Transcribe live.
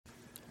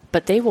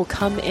but they will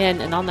come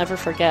in, and I'll never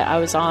forget, I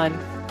was on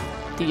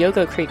the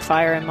Yogo Creek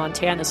fire in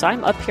Montana, so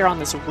I'm up here on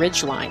this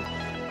ridge line,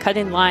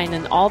 cutting line,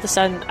 and all of a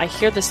sudden I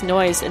hear this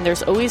noise, and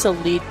there's always a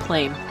lead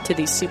plane to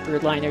these super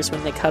liners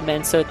when they come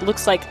in. So it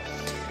looks like,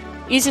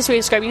 easiest way to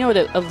describe, you know what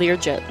a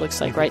Learjet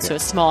looks like, right? So a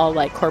small,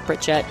 like,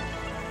 corporate jet.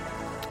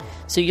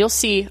 So you'll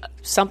see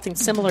something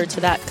similar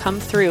to that come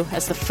through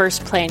as the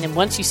first plane, and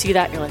once you see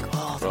that, you're like,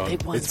 oh, the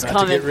big one's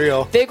coming. To get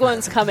real. Big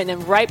one's coming,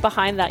 and right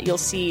behind that, you'll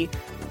see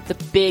the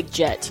big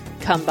jet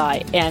come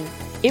by, and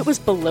it was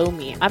below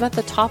me. I'm at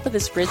the top of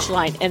this ridge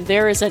line, and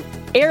there is an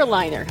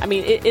airliner. I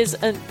mean, it is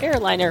an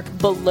airliner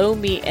below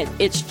me, and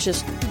it's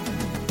just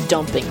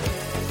dumping.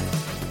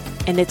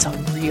 And it's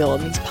unreal.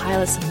 And these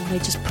pilots, and they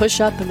just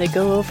push up and they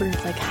go over, and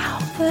like, how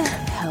the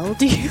hell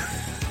do you...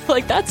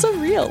 like, that's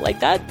unreal. Like,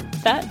 that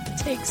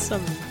takes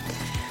some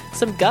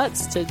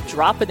guts to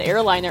drop an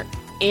airliner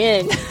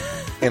in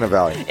a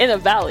valley. In a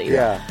valley.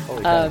 Yeah.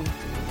 Holy cow.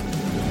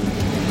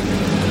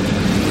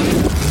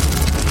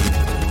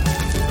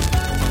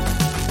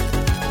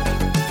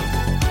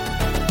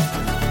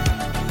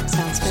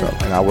 Sounds good. So,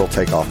 and I will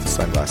take off the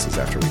sunglasses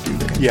after we do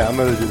that. Yeah, I'm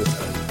going to do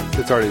this.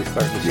 It's already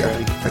starting to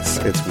strain.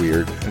 Yeah, it's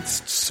weird.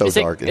 It's so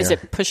dark in here. Is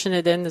it pushing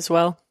it in as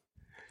well?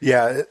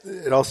 Yeah,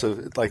 it also,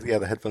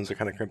 the headphones are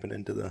kind of crimping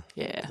into the...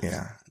 Yeah.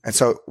 Yeah. And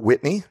so,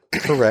 Whitney,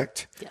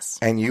 correct. Yes.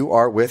 And you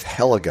are with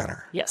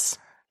Heligunner. Yes.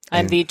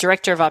 I'm the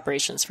director of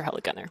operations for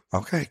Heligunner.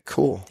 Okay,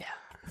 cool. Yeah.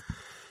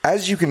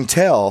 As you can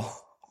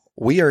tell,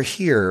 we are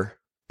here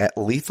at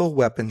Lethal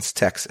Weapons,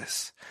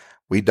 Texas.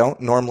 We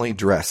don't normally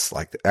dress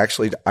like that.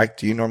 Actually,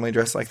 do you normally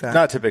dress like that?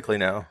 Not typically,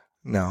 no.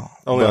 No.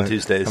 Only on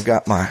Tuesdays. I've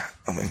got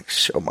let me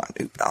show my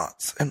new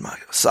knots and my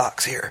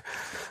socks here.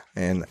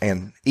 And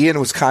Ian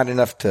was kind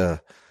enough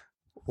to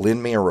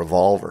lend me a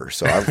revolver,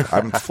 so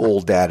I'm full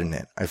dad in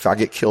it. If I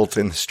get killed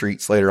in the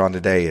streets later on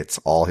today, it's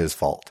all his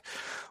fault.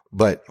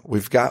 But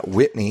we've got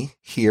Whitney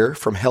here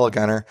from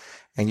Heligunner,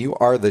 and you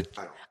are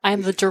I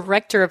am the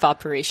director of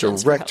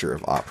operations. Director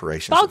of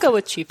operations. I'll go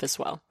with chief as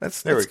well.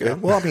 That's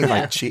good. Well, I mean,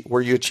 like, chief,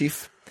 were you a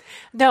chief?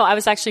 No, I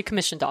was actually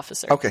commissioned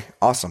officer. Okay,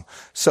 awesome.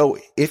 So,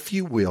 if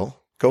you will,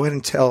 go ahead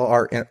and tell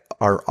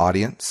our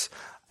audience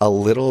a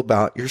little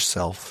about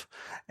yourself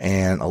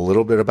and a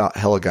little bit about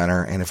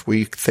Heligunner. And if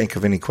we think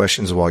of any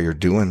questions while you're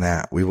doing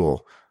that, we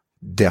will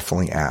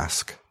definitely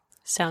ask.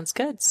 Sounds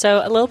good.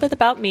 So a little bit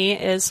about me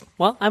is,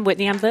 I'm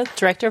Whitney. I'm the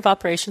director of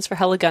operations for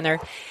Heligunner.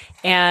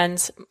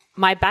 And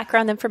my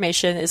background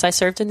information is I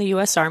served in the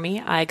U.S. Army.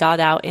 I got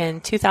out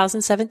in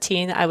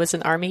 2017. I was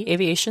an Army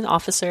aviation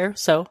officer,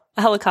 so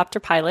a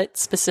helicopter pilot.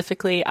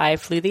 Specifically, I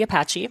flew the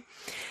Apache.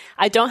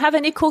 I don't have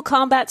any cool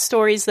combat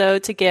stories, though,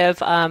 to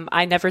give.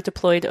 I never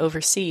deployed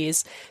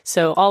overseas,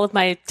 so all of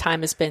my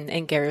time has been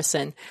in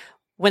garrison.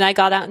 When I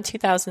got out in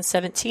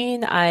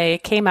 2017, I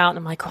came out and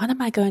I'm like, what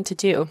am I going to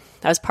do?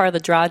 I was part of the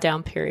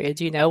drawdown period,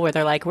 where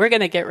they're like, we're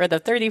going to get rid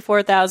of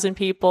 34,000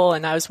 people.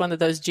 And I was one of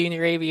those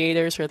junior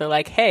aviators where they're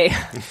like, hey,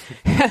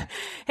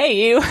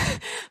 hey, you,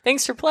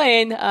 thanks for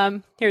playing.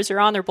 Here's your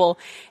honorable.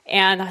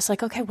 And I was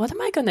like, okay, what am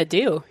I going to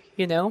do?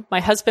 My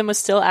husband was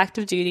still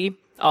active duty,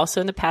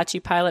 also an Apache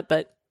pilot,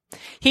 but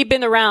he'd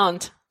been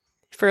around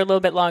for a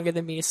little bit longer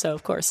than me. So,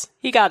 of course,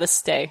 he got to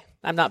stay.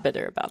 I'm not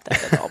bitter about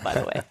that at all, by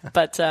the way.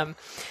 But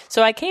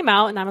so I came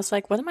out and I was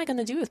like, what am I going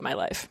to do with my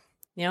life?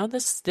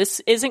 This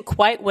isn't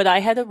quite what I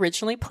had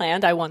originally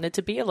planned. I wanted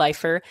to be a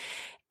lifer.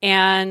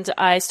 And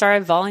I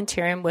started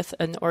volunteering with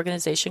an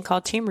organization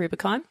called Team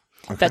Rubicon,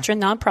 veteran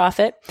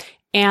nonprofit.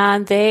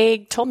 And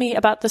they told me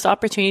about this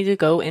opportunity to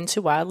go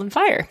into wildland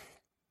fire.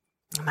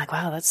 I'm like,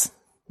 wow, that's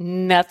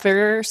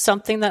never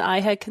something that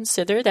I had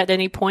considered at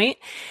any point.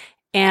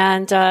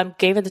 And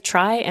gave it a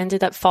try,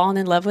 ended up falling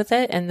in love with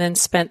it, and then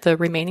spent the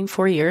remaining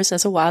 4 years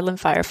as a wildland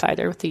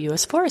firefighter with the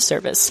U.S. Forest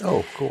Service.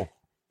 Oh, cool.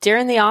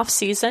 During the off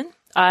season,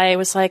 I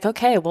was like,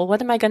 okay, well,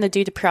 what am I going to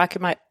do to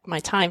preoccupy my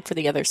time for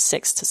the other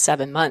 6 to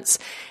 7 months?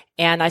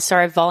 And I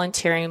started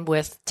volunteering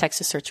with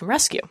Texas Search and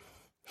Rescue.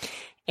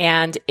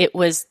 And it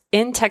was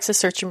in Texas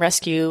Search and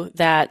Rescue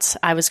that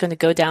I was going to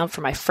go down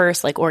for my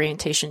first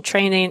orientation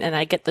training. And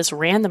I get this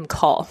random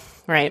call,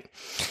 right,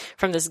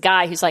 from this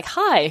guy who's like,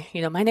 hi,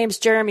 my name's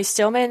Jeremy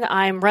Stillman.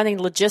 I'm running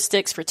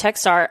logistics for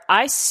Texar.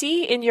 I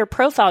see in your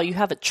profile you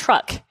have a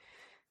truck.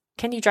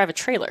 Can you drive a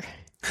trailer?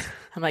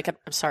 I'm like, I'm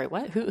sorry,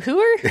 what? Who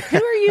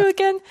are you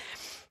again?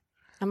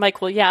 I'm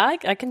like, well, yeah,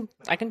 I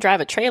can drive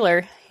a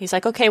trailer. He's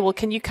like, okay, well,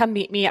 can you come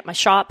meet me at my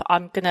shop?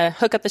 I'm going to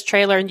hook up this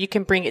trailer and you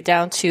can bring it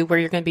down to where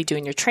you're going to be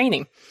doing your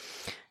training.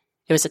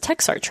 It was a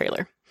Texar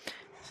trailer.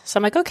 So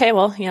I'm like, okay,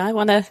 well, I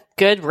want a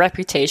good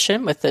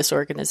reputation with this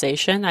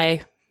organization.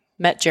 I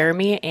met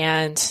Jeremy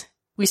and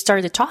we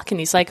started talking.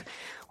 He's like,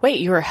 wait,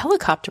 you were a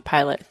helicopter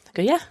pilot? I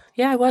go,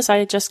 yeah, I was.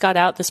 I just got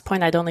out. At this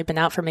point, I'd only been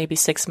out for maybe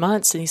 6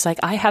 months. And he's like,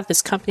 I have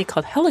this company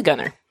called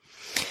Heligunner.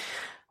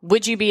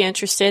 Would you be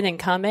interested in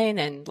coming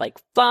and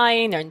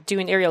flying and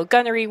doing aerial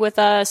gunnery with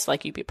us?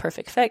 You'd be a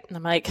perfect fit. And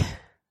I'm like,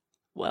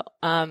 well,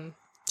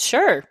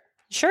 sure.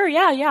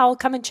 Yeah. I'll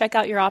come and check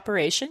out your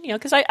operation,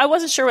 because I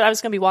wasn't sure what I was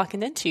going to be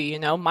walking into,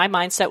 my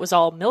mindset was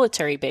all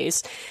military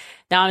based.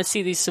 Now I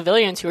see these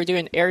civilians who are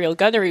doing aerial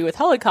gunnery with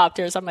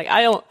helicopters. I'm like,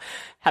 I don't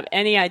have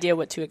any idea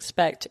what to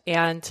expect.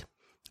 And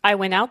I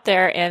went out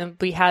there and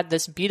we had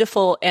this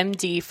beautiful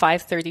MD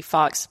 530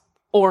 Fox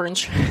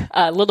orange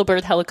little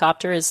bird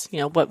helicopter is,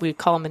 what we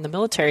call them in the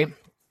military.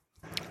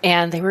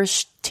 And they were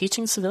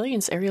teaching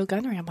civilians aerial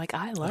gunnery. I'm like,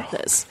 I love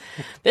this.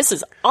 This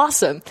is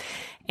awesome.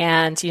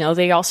 And,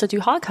 they also do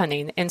hog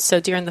hunting. And so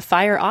during the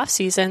fire off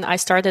season, I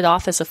started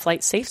off as a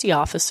flight safety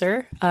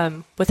officer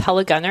with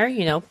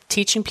Heligunner,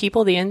 teaching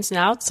people the ins and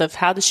outs of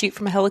how to shoot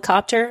from a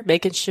helicopter,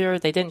 making sure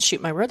they didn't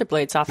shoot my rotor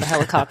blades off a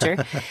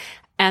helicopter,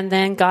 and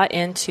then got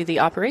into the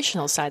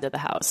operational side of the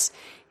house.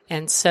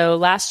 And so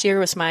last year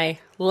was my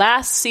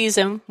last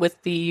season with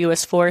the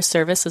U.S. Forest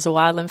Service as a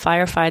wildland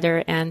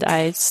firefighter, and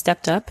I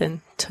stepped up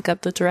and took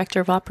up the director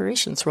of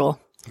operations role.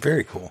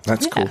 Very cool.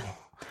 That's cool.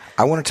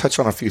 I want to touch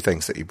on a few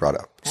things that you brought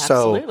up.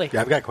 Absolutely.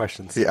 Yeah, I've got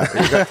questions. Yeah,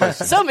 you've got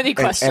questions. So many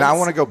questions. And I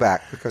want to go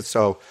back because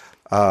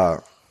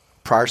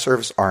prior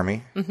service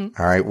Army, all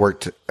right,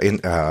 worked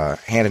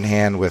hand in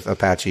hand with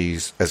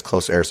Apaches as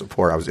close air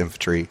support. I was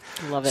infantry,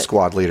 Love it.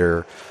 Squad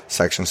leader,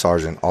 section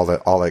sergeant, all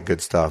that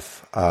good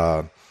stuff.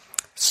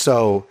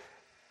 So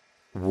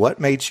what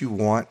made you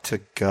want to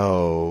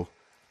go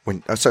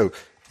so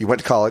you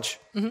went to college,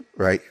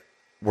 right?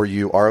 Were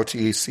you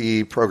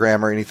ROTC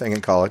program or anything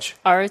in college?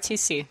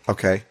 ROTC.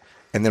 Okay.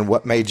 And then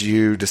what made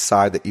you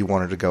decide that you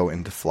wanted to go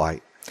into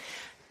flight?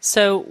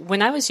 So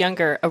when I was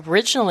younger,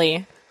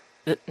 originally,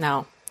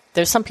 now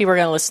there's some people who are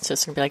going to listen to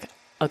this and be like,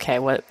 okay,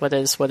 what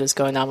is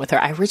going on with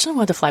her? I originally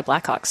wanted to fly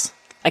Blackhawks.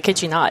 I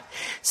kid you not.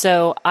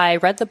 So I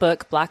read the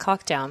book Black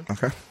Hawk Down.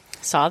 Okay.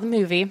 Saw the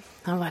movie.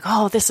 I'm like,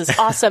 oh, this is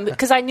awesome.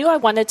 Because I knew I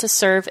wanted to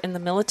serve in the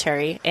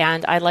military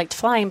and I liked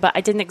flying, but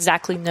I didn't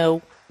exactly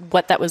know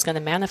what that was going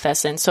to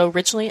manifest in. So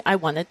originally I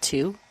wanted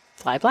to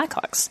fly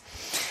Blackhawks.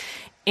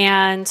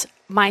 And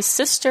my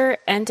sister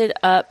ended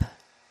up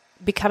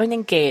becoming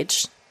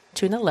engaged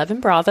to an 11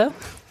 Bravo.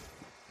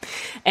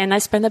 And I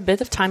spent a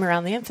bit of time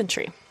around the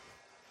infantry.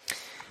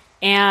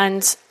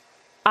 And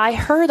I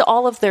heard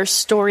all of their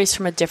stories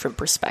from a different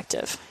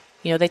perspective.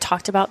 They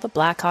talked about the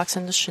Blackhawks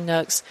and the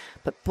Chinooks,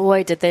 but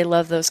boy, did they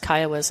love those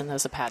Kiowas and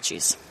those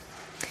Apaches.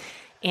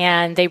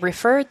 And they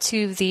referred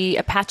to the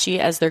Apache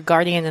as their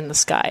guardian in the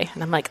sky.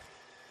 And I'm like,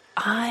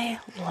 I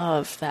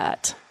love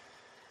that.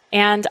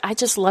 And I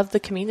just love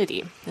the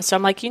community. And so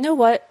I'm like, you know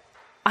what?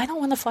 I don't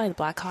want to fly the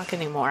Black Hawk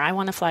anymore. I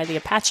want to fly the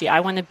Apache. I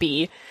want to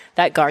be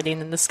that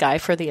guardian in the sky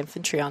for the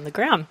infantry on the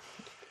ground.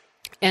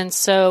 And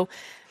so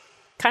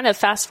kind of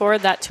fast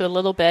forward that to a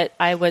little bit,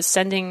 I was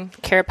sending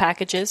care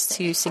packages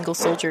to single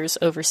soldiers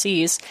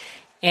overseas.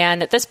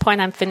 And at this point,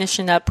 I'm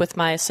finishing up with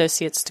my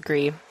associate's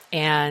degree.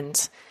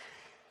 And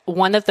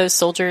one of those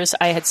soldiers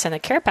I had sent a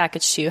care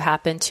package to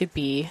happened to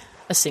be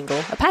a single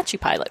Apache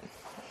pilot.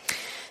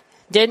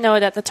 Didn't know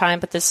it at the time,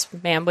 but this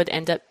man would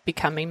end up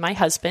becoming my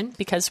husband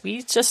because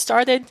we just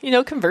started,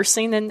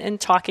 conversing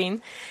and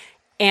talking.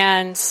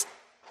 And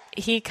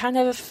he kind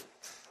of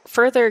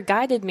further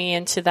guided me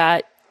into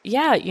that,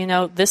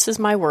 this is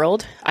my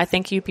world. I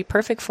think you'd be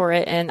perfect for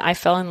it. And I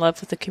fell in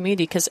love with the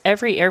community because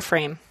every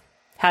airframe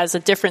has a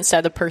different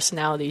set of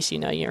personalities.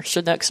 Your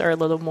Chinooks are a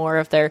little more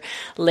of their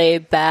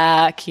laid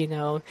back,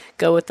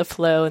 go with the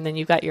flow. And then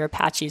you've got your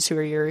Apaches who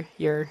are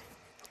your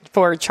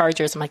forward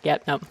chargers. I'm like,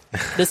 yep, no,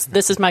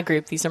 this is my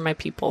group. These are my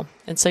people.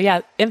 And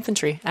so,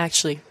 infantry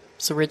actually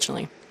was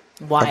originally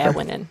why I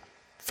went in.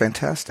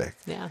 Fantastic.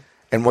 Yeah.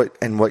 And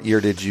what year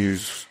did you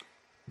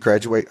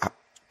graduate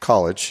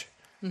college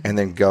and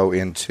then go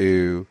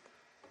into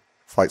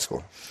flight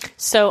school?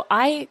 So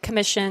I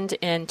commissioned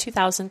in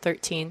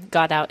 2013,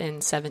 got out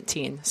in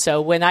 17.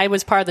 So when I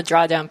was part of the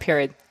drawdown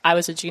period, I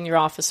was a junior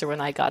officer when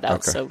I got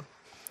out. Okay. So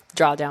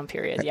drawdown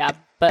period, yeah.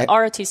 But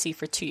ROTC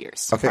for 2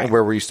 years. Okay, right. And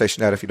where were you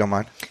stationed at, if you don't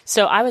mind?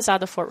 So I was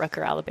out of Fort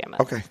Rucker, Alabama.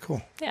 Okay,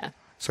 cool. Yeah.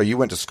 So you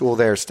went to school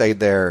there, stayed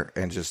there,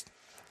 and just...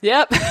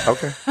 Yep.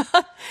 Okay.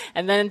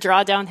 And then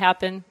drawdown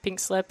happened, pink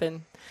slip,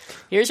 and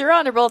here's your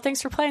honorable.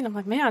 Thanks for playing. I'm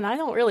like, man, I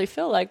don't really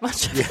feel like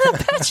much of an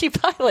Apache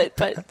pilot,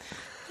 but...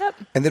 Yep.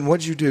 And then what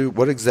did you do?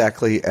 What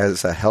exactly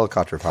as a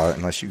helicopter pilot,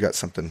 unless you got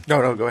something?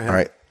 No, go ahead. All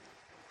right.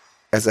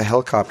 As a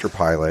helicopter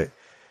pilot,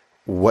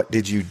 what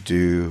did you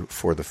do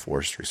for the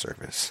Forestry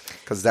Service?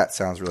 Because that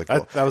sounds really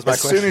cool. That was my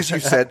question. As soon as you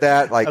said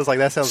that, I was like,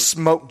 that sounds...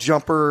 smoke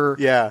jumper,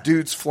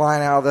 dudes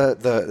flying out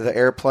of the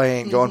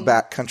airplane, going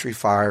back country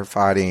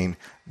firefighting,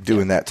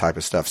 doing that type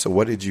of stuff. So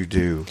what did you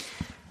do?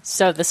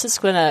 So this is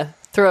going to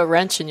throw a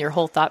wrench in your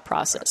whole thought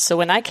process. So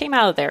when I came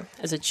out of there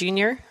as a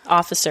junior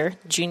officer,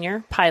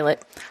 junior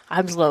pilot,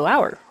 I was low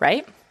hour,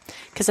 right?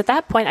 Because at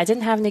that point, I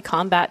didn't have any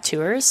combat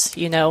tours.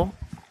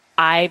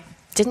 I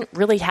didn't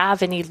really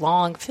have any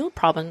long field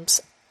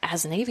problems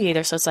as an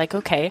aviator. So it's like,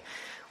 okay,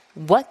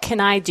 what can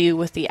I do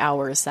with the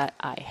hours that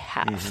I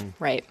have,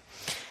 right?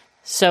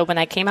 So when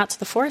I came out to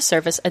the Forest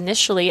Service,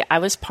 initially I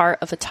was part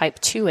of a Type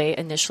 2A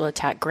initial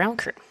attack ground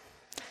crew.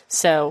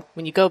 So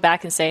when you go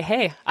back and say,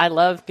 hey, I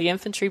love the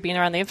infantry, being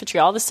around the infantry,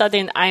 all of a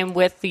sudden I'm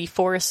with the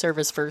Forest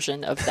Service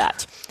version of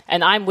that.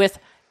 And I'm with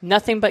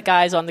nothing but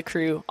guys on the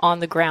crew on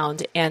the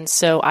ground. And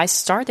so I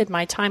started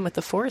my time with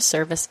the Forest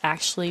Service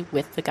actually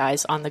with the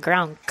guys on the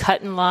ground,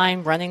 cutting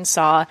line, running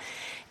saw,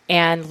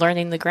 and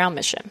learning the ground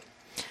mission.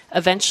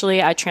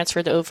 Eventually, I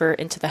transferred over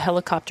into the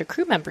helicopter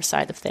crew member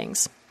side of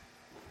things,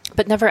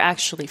 but never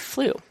actually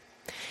flew.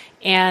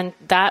 And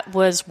that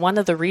was one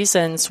of the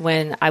reasons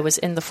when I was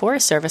in the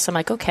Forest Service, I'm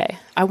like, okay,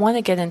 I want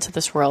to get into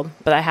this world,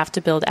 but I have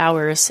to build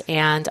hours.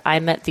 And I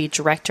met the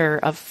director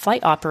of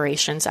flight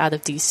operations out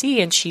of DC,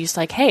 and she's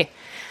like, hey,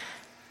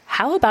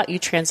 how about you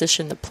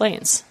transition the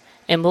planes?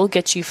 And we'll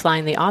get you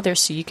flying the others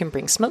so you can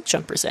bring smoke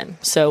jumpers in.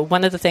 So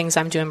one of the things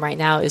I'm doing right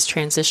now is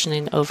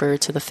transitioning over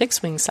to the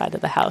fixed wing side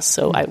of the house.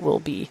 So I will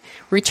be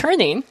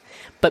returning,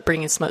 but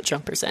bringing smoke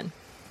jumpers in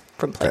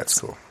from planes.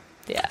 That's cool.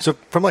 Yeah. So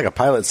from like a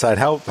pilot side,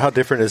 how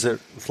different is it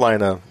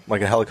flying a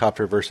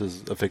helicopter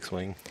versus a fixed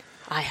wing?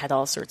 I had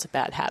all sorts of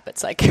bad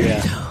habits I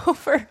carried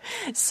over.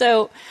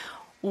 So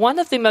one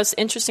of the most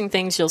interesting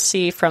things you'll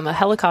see from a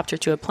helicopter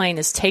to a plane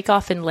is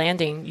takeoff and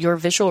landing. Your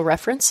visual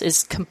reference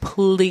is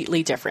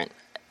completely different,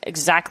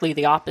 exactly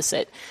the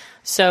opposite.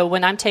 So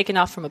when I'm taking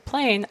off from a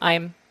plane,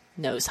 I'm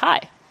nose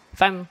high.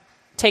 If I'm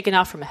taking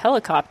off from a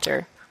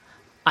helicopter,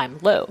 I'm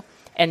low.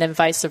 And then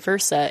vice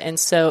versa. And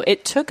so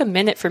it took a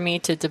minute for me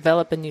to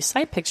develop a new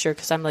sight picture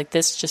because I'm like,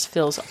 this just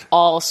feels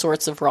all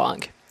sorts of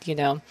wrong, you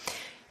know?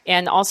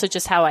 And also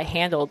just how I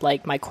handled,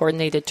 like my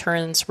coordinated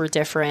turns were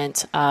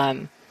different.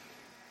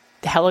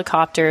 The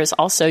helicopters,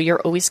 also,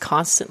 you're always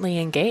constantly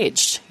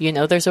engaged. You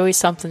know, there's always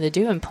something to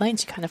do in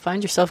planes. You kind of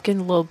find yourself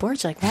getting a little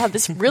bored. You're like, wow,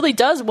 this really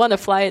does want to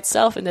fly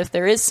itself. And if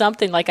there is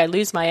something like I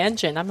lose my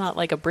engine, I'm not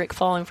like a brick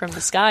falling from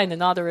the sky in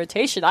an auto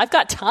rotation. I've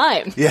got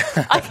time. Yeah.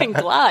 I can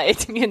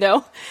glide, you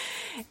know?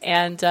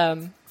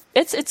 And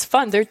it's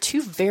fun. They're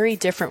two very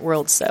different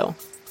worlds, though.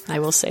 I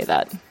will say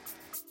that.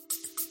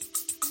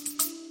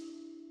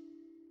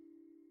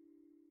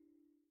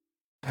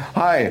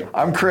 Hi,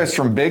 I'm Chris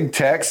from Big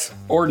Tex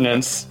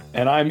Ordnance,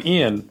 and I'm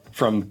Ian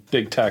from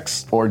Big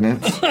Tex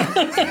Ordnance.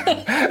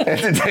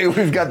 And today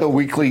we've got the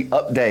weekly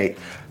update.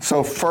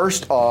 So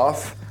first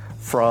off,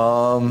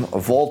 from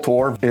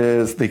Voltor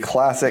is the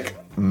classic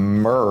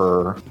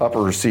Myrrh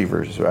upper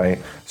receivers,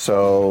 right?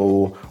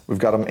 So we've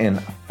got them in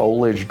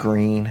foliage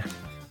green,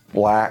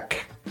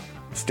 black,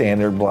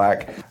 standard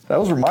black.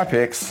 Those were my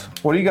picks.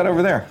 What do you got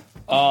over there?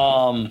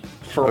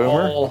 For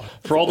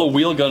all the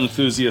wheel gun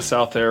enthusiasts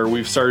out there,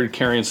 we've started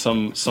carrying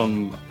some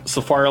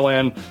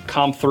Safariland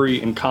Comp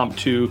 3 and Comp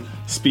 2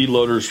 speed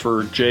loaders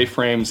for J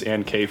frames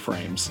and K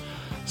frames.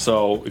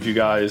 So if you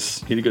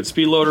guys need a good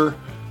speed loader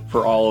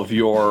for all of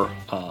your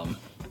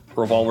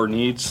revolver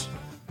needs,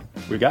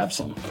 we got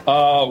some.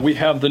 We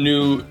have the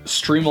new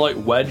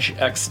Streamlight Wedge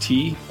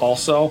XT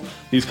also.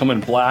 These come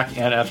in black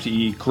and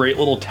FDE. Great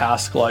little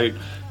task light.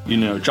 You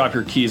know, drop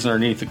your keys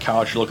underneath the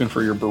couch. You're looking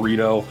for your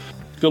burrito.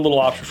 Good little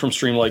option from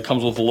Streamlight.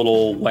 Comes with a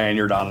little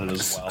lanyard on it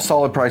as well.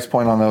 Solid price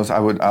point on those.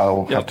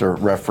 I'll have to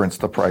reference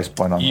the price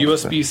point on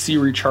those. USB-C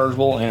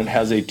rechargeable, and it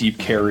has a deep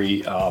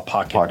carry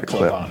pocket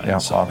clip on it. Yeah,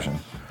 so option.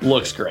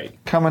 Looks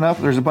great. Coming up,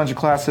 there's a bunch of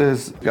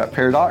classes. We've got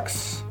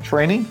Paradox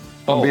training.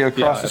 I'll be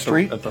across the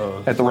street at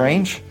the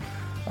range.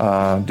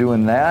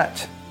 Doing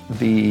that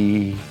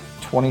the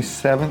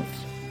 27th.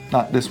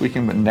 Not this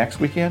weekend, but next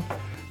weekend.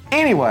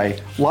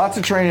 Anyway, lots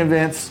of training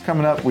events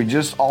coming up. We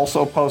just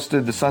also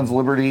posted the Sons of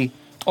Liberty.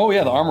 Oh,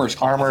 yeah, the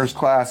Armorers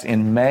class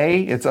in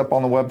May. It's up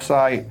on the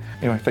website.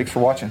 Anyway, thanks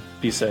for watching.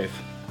 Be safe.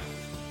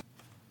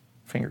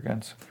 Finger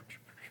guns.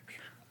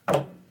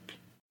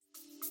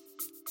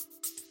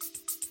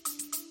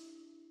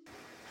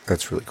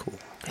 That's really cool.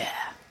 Yeah.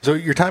 So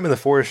your time in the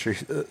forestry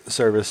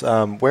service,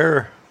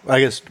 where,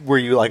 I guess, were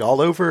you like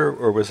all over,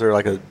 or was there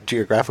like a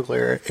geographical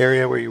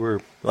area where you were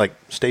like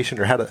stationed,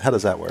 or how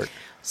does that work?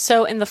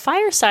 So in the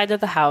fire side of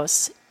the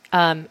house,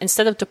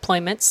 instead of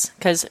deployments,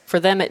 because for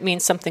them it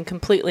means something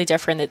completely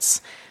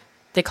different,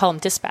 they call them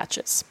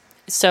dispatches.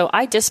 So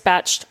I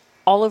dispatched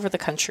all over the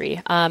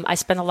country. I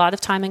spent a lot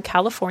of time in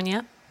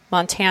California,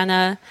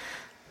 Montana,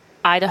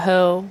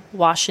 Idaho,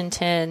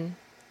 Washington,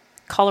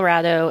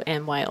 Colorado,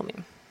 and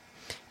Wyoming.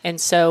 And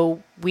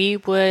so we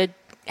would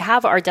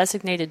have our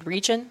designated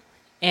region,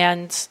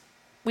 and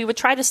we would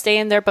try to stay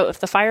in there, but if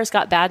the fires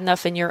got bad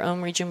enough and your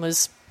own region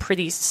was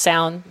pretty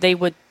sound, they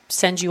would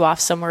send you off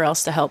somewhere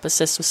else to help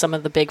assist with some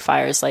of the big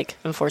fires. Like,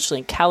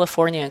 unfortunately,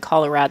 California and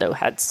Colorado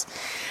had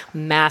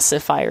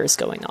massive fires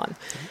going on,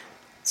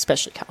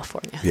 especially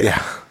California.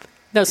 Yeah.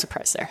 No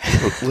surprise there.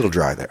 A little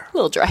dry there. A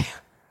little dry.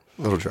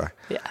 A little dry.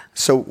 Yeah.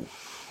 So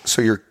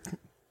you're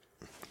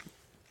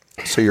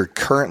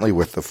currently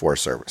with the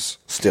Forest Service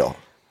still?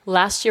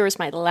 Last year was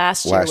my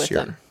last year with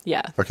them.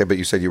 Yeah. Okay, but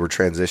you said you were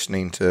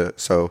transitioning to,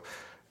 so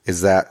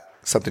is that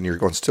something you're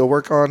going to still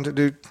work on to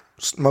do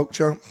smoke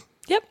jump?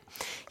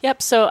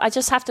 Yep. So I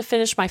just have to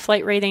finish my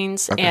flight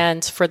ratings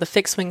and for the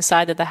fixed wing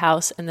side of the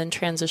house, and then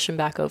transition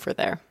back over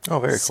there. Oh,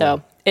 very cool.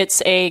 So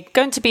it's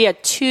going to be a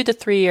 2 to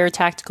 3 year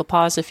tactical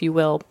pause, if you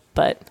will,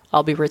 but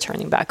I'll be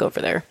returning back over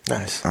there.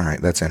 Nice. All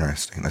right. That's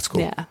interesting. That's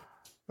cool. Yeah.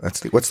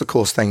 What's the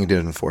coolest thing you did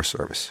in the Forest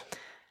Service?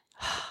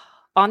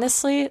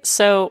 Honestly,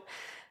 so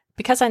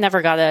because I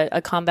never got a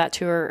combat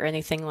tour or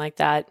anything like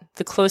that,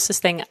 the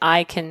closest thing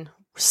I can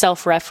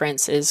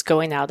self-reference is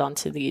going out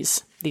onto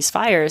these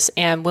fires.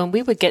 And when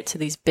we would get to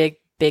these big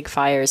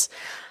fires,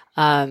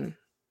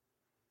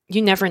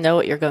 you never know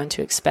what you're going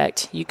to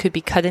expect. You could be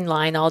cutting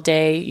line all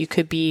day. You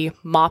could be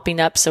mopping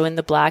up, so in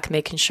the black,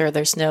 making sure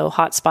there's no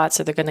hot spots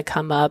that are going to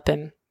come up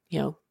and,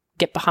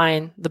 get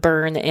behind the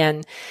burn.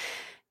 And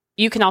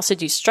you can also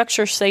do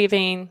structure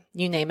saving,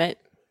 you name it.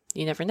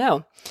 You never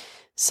know.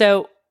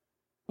 So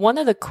one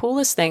of the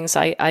coolest things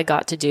I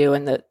got to do,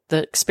 and the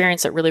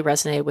experience that really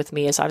resonated with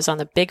me, is I was on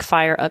a big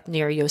fire up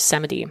near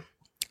Yosemite.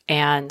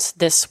 And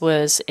this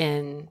was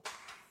in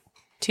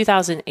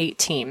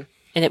 2018,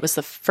 and it was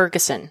the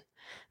Ferguson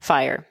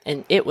fire.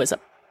 And it was a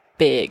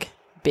big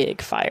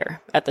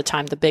fire at the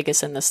time, the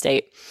biggest in the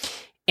state.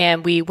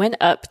 And we went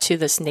up to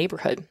this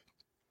neighborhood,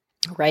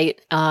 right?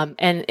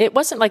 And it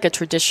wasn't like a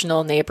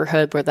traditional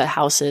neighborhood where the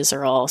houses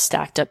are all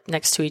stacked up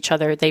next to each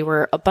other. They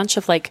were a bunch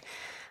of like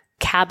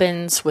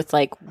cabins with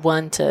like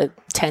 1 to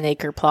 10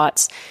 acre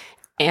plots.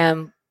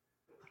 And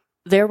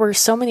there were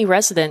so many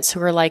residents who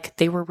were like,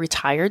 they were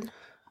retired.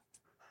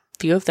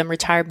 Few of them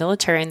retired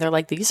military, and they're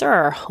like, these are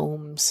our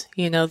homes,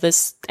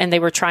 and they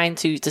were trying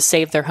to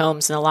save their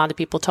homes. And a lot of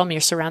people told me,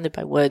 you're surrounded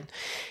by wood,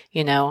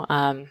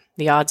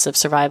 the odds of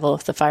survival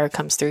if the fire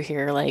comes through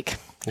here,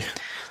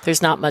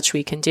 there's not much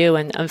we can do.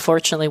 And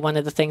unfortunately, one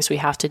of the things we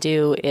have to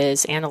do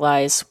is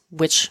analyze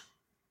which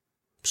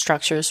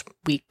structures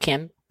we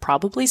can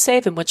probably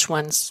save and which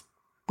ones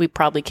we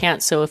probably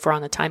can't. So if we're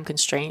on a time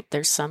constraint,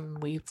 there's some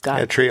we've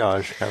got a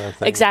triage kind of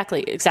thing.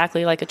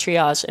 Exactly like a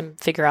triage, and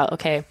figure out,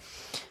 okay,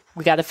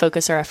 we got to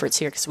focus our efforts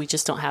here because we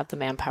just don't have the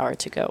manpower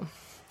to go.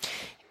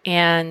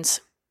 And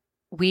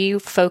we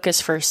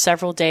focused for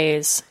several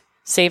days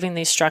saving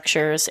these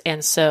structures.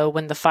 And so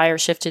when the fire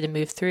shifted and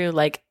moved through,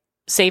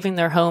 saving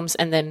their homes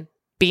and then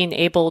being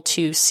able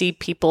to see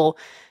people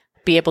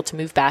be able to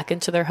move back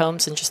into their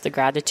homes, and just the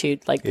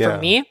gratitude, for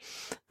me,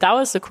 that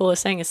was the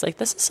coolest thing. It's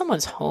this is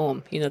someone's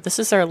home, this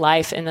is their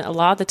life. And a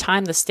lot of the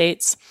time the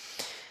states,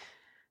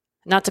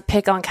 not to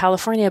pick on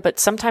California, but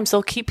sometimes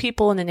they'll keep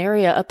people in an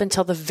area up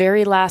until the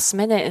very last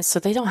minute. And so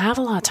they don't have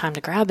a lot of time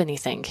to grab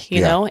anything,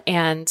 you know,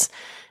 and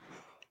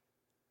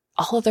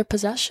all of their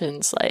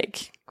possessions,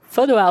 like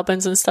photo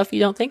albums and stuff you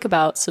don't think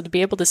about. So to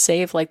be able to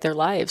save their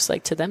lives,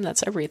 to them,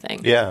 that's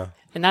everything. Yeah.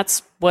 And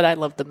that's what I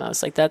love the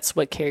most. That's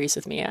what carries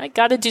with me. I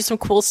got to do some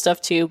cool stuff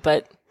too,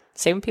 but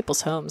saving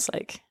people's homes,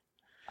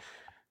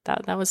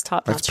 that was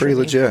top notch. That's pretty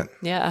legit.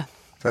 Yeah.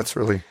 That's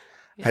really,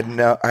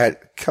 I had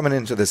coming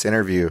into this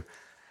interview,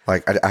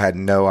 I had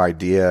no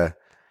idea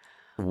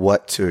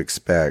what to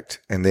expect.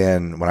 And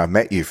then when I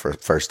met you for the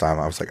first time,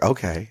 I was like,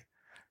 okay,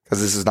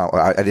 because this is not,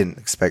 I didn't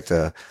expect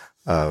a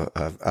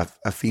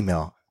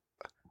female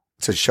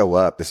to show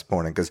up this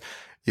morning, because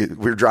we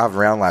were driving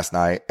around last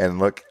night and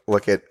look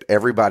at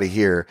everybody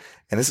here.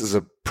 And this is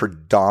a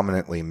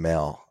predominantly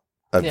male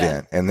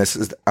event. Yeah. And this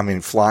is,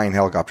 flying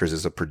helicopters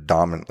is a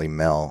predominantly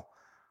male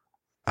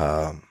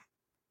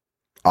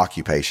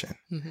occupation.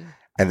 Mm-hmm.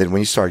 And then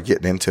when you started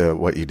getting into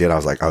what you did, I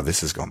was like, oh,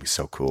 this is going to be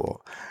so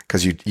cool.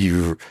 Because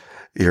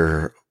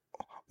you're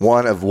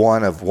one of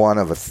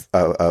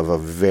a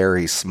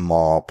very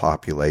small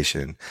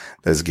population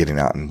that is getting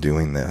out and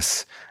doing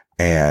this.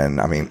 And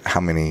how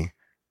many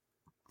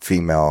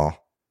female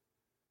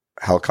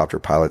helicopter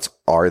pilots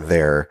are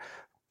there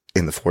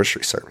in the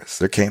forestry service?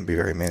 There can't be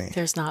very many.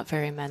 There's not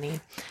very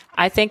many.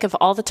 I think of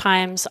all the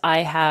times I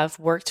have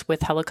worked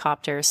with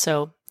helicopters.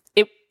 So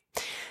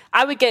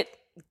I would get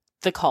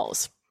the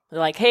calls. They're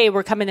like, hey,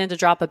 we're coming in to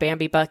drop a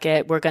Bambi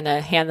bucket. We're going to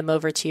hand them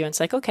over to you. And it's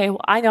like, okay, well,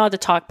 I know how to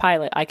talk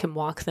pilot. I can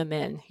walk them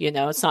in.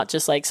 It's not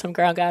just some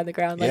ground guy on the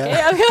ground. Hey,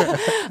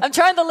 I'm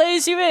trying to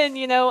laze you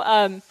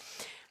in,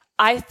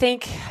 I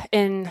think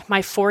in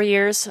my 4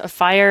 years of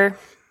fire,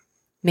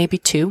 maybe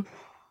two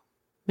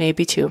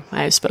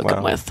I've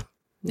spoken with.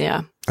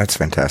 Yeah. That's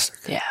fantastic.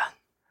 Yeah.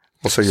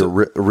 Well, so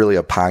you're really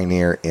a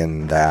pioneer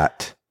in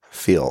that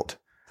field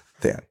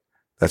then.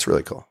 That's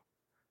really cool.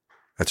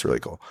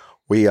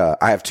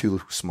 I have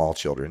 2 small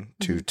children,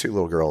 two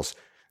little girls,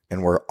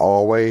 and we're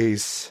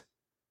always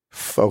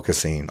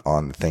focusing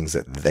on the things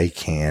that they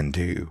can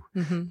do,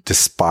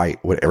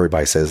 despite what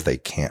everybody says they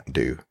can't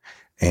do.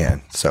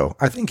 And so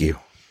I thank you.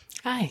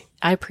 Hi,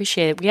 I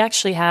appreciate it. We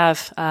actually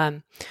have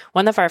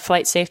one of our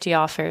flight safety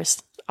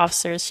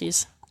officers.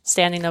 She's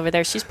standing over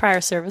there. She's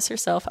prior service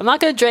herself. I'm not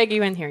going to drag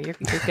you in here. You're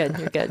good.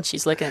 You're good.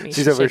 She's looking at me.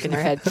 She's shaking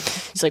her head.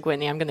 She's like,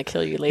 Whitney, I'm going to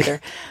kill you later.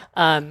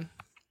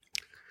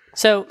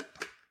 So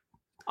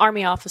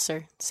Army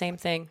officer, same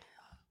thing.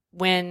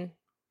 When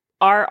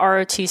our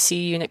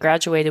ROTC unit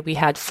graduated, we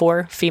had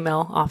 4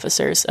 female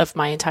officers of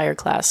my entire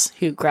class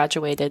who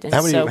graduated. And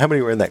how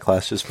many were in that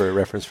class, just for a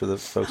reference for the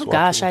folks watching?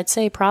 Gosh, I'd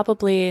say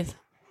probably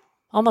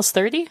almost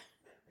 30.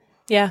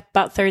 Yeah,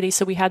 about 30.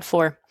 So we had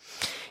 4.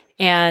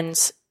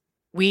 And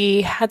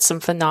we had some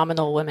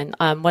phenomenal women.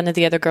 One of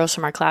the other girls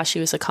from our class, she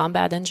was a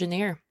combat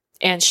engineer.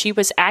 And she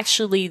was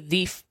actually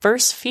the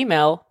first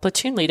female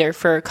platoon leader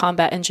for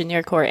Combat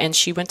Engineer Corps. And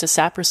she went to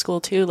sapper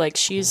school too.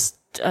 She's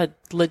a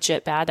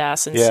legit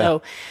badass. And Yeah.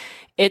 so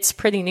it's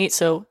pretty neat.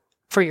 So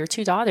for your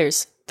two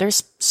daughters,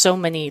 there's so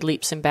many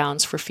leaps and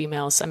bounds for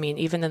females. I mean,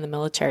 even in the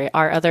military,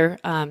 our other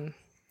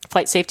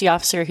flight safety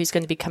officer who's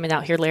going to be coming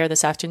out here later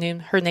this afternoon,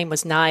 her name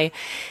was Nye,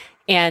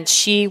 and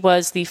she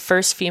was the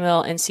first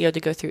female NCO to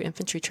go through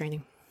infantry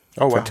training.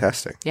 Oh, wow.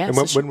 Fantastic. Yeah. And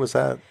when was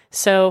that?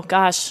 So,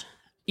 gosh,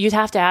 you'd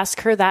have to ask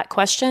her that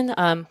question.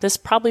 This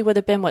probably would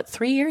have been,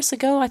 3 years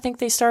ago? I think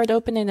they started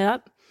opening it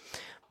up.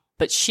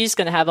 But she's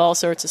going to have all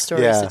sorts of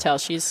stories to tell.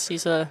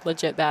 She's a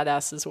legit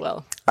badass as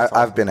well.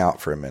 I've been out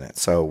for a minute.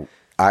 So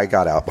I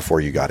got out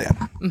before you got in.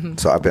 Mm-hmm.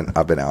 So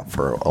I've been out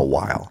for a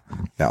while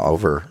now,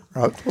 over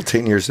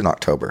 10 years in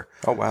October.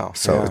 Oh, wow.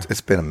 So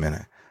it's been a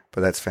minute, but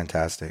that's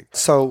fantastic.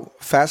 So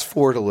fast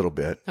forward a little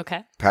bit.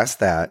 Okay. Past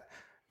that,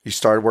 you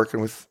started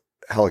working with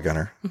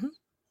Heligunner,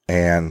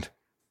 and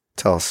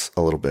tell us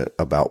a little bit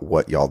about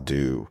what y'all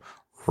do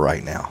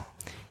right now.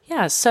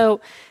 Yeah, so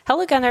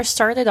Heligunner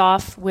started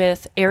off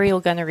with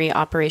aerial gunnery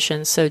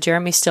operations. So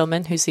Jeremy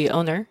Stillman, who's the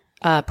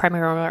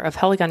primary owner of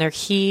Heligunner,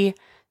 he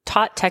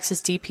taught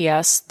Texas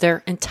DPS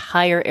their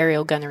entire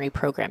aerial gunnery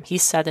program. He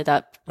set it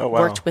up,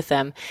 worked with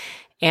them,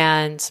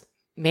 and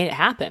made it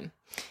happen.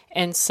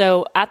 And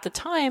so at the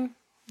time,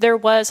 there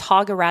was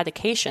hog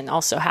eradication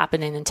also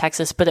happening in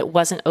Texas, but it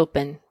wasn't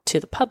open to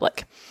the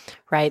public,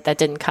 right? That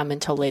didn't come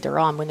until later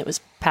on when it was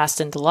passed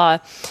into law.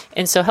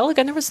 And so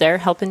Heligunner was there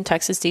helping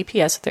Texas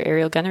DPS with their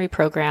aerial gunnery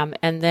program.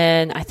 And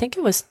then I think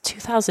it was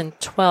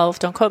 2012,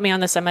 don't quote me on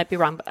this, I might be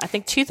wrong, but I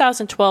think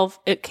 2012,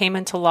 it came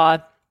into law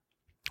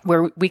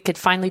where we could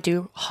finally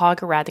do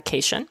hog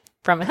eradication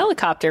from a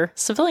helicopter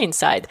civilian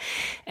side.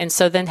 And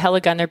so then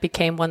Heligunner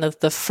became one of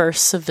the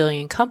first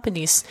civilian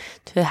companies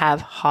to have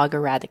hog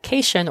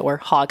eradication, or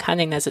hog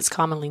hunting as it's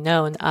commonly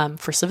known,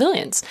 for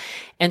civilians.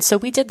 And so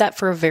we did that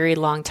for a very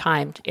long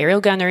time.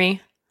 Aerial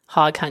gunnery,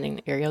 hog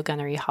hunting, aerial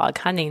gunnery, hog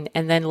hunting.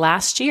 And then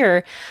last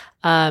year,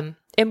 and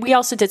we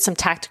also did some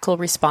tactical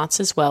response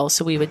as well.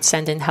 So we would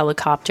send in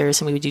helicopters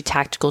and we would do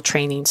tactical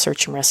training,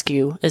 search and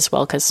rescue as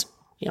well, because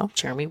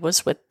Jeremy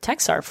was with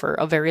Texar for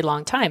a very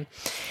long time.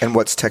 And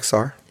what's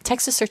Texar?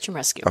 Texas Search and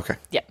Rescue. Okay.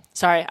 Yeah.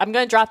 Sorry, I'm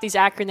going to drop these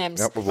acronyms.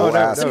 Yep, we'll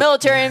it's the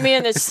military in me,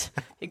 and it's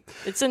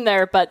in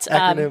there. But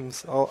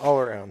acronyms all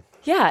around.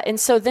 Yeah. And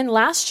so then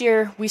last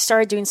year, we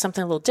started doing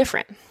something a little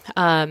different.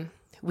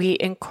 We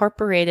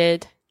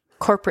incorporated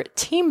corporate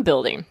team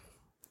building.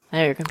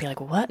 Now you're going to be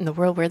like, what in the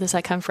world? Where does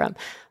that come from?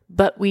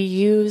 But we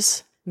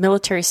use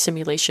military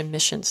simulation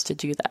missions to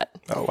do that.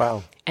 Oh,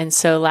 wow. And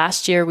so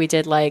last year we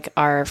did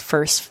our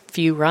first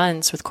few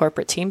runs with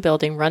corporate team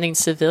building, running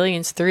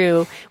civilians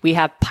through. We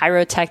have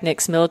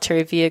pyrotechnics,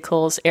 military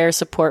vehicles, air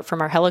support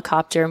from our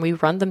helicopter, and we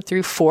run them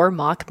through 4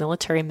 mock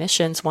military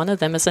missions. One of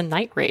them is a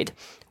night raid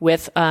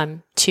with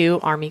 2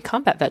 Army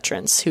combat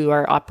veterans who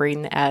are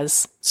operating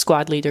as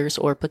squad leaders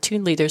or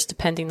platoon leaders,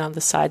 depending on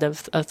the side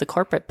of the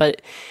corporate.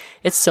 But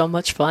it's so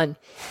much fun.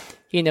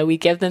 We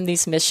give them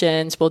these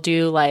missions. We'll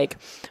do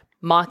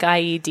mock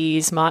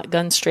IEDs, mock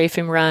gun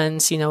strafing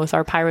runs, with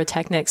our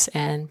pyrotechnics,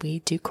 and we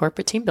do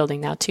corporate team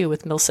building now too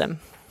with MilSim.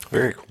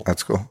 Very cool.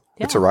 That's cool.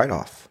 Yeah. It's a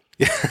write-off.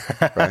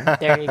 Right?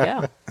 There you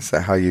go. Is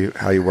that how you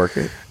work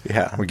it?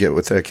 Yeah. We get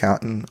with the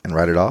accountant and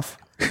write it off.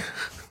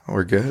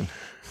 We're good.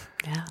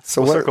 Yeah.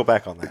 So we'll circle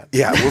back on that.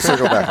 Yeah, we'll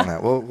circle back on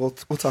that. We'll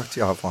talk to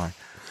you offline.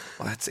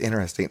 Well, that's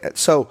interesting.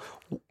 So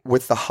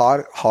with the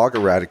hog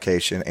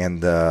eradication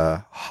and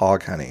the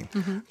hog hunting,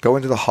 go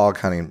into the hog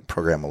hunting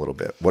program a little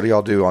bit. What do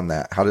y'all do on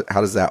that? How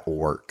does that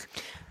work?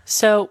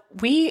 So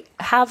we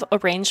have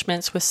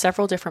arrangements with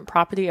several different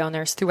property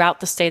owners throughout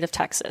the state of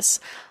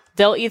Texas.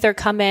 They'll either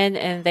come in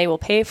and they will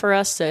pay for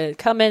us to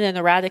come in and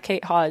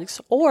eradicate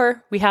hogs,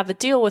 or we have a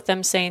deal with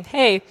them saying,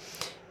 hey,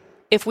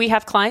 if we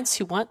have clients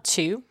who want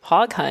to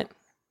hog hunt,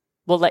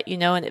 we'll let you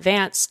know in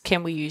advance,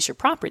 can we use your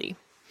property?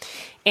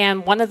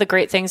 And one of the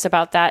great things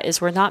about that is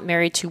we're not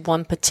married to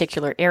one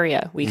particular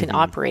area. We can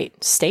operate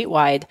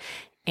statewide,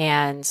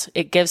 and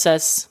it gives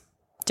us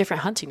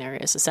different hunting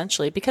areas,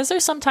 essentially, because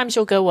there's sometimes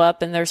you'll go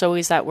up and there's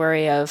always that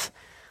worry of,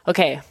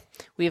 okay,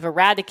 we've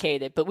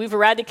eradicated, but we've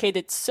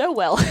eradicated so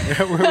well.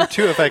 We're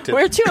too effective.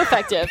 We're too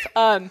effective.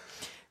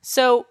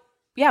 So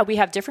yeah, we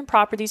have different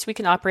properties we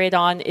can operate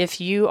on.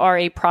 If you are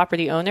a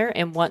property owner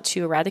and want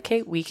to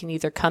eradicate, we can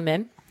either come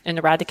in and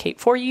eradicate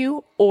for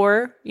you,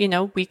 or,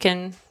 we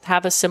can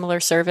have a similar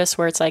service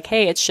where it's like,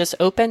 hey, it's just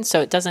open, so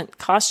it doesn't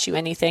cost you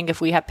anything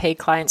if we have paid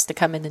clients to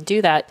come in and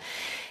do that.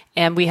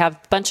 And we have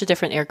a bunch of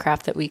different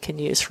aircraft that we can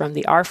use, from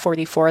the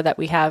R-44 that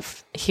we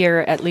have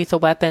here at Lethal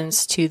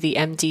Weapons to the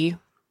MD,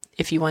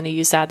 if you want to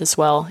use that as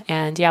well.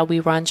 And yeah,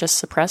 we run just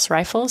suppressed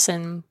rifles,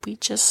 and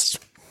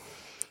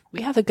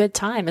we have a good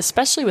time,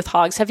 especially with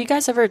hogs. Have you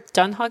guys ever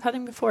done hog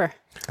hunting before?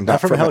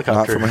 Not from a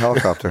helicopter. Not from a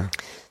helicopter.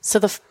 So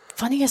the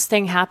funniest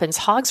thing happens.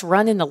 Hogs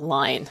run in a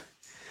line.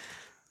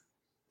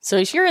 So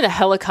if you're in a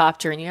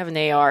helicopter and you have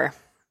an AR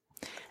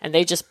and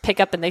they just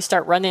pick up and they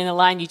start running in a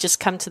line, you just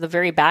come to the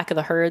very back of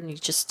the herd and you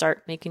just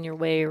start making your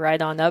way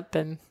right on up.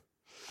 And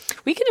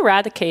we can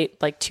eradicate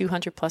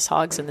 200 plus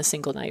hogs in a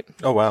single night.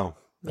 Oh, wow.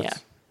 Yeah.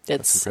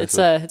 It's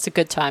a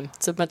good time.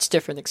 It's a much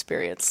different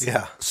experience.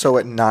 Yeah. So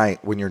at night,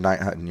 when you're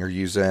night hunting, you're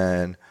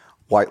using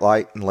white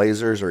light and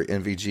lasers, or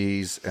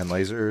NVGs and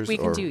lasers? We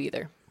can do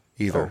either.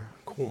 Either.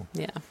 Oh, cool.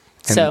 Yeah.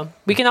 So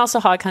we can also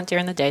hog hunt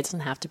during the day. It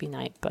doesn't have to be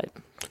night, but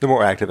They're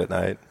more active at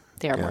night.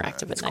 they are more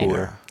active at night.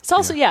 Cooler. It's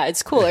also,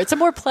 it's cooler. It's a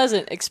more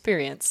pleasant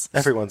experience.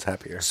 Everyone's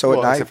happier. So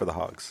at night- except for the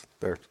hogs,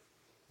 they're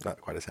not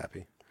quite as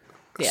happy.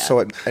 Yeah. So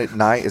at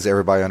night, is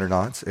everybody under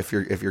nods? If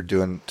you're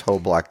doing total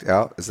blacked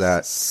out, is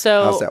that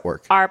So how's that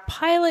work? Our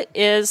pilot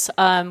is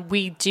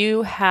we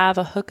do have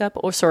a hookup,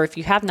 or sorry, if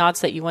you have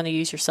nods that you want to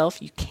use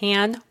yourself, you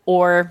can,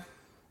 or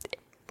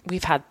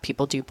we've had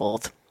people do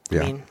both.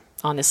 Yeah. I mean,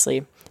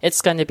 honestly,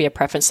 it's going to be a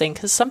preference thing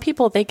because some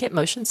people they get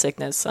motion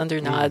sickness under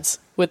nods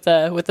with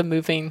the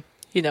moving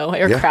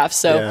aircraft.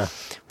 So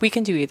we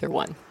can do either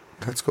one.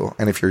 That's cool.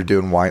 And if you're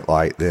doing white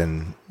light,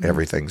 then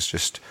everything's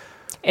just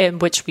In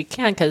which we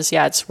can because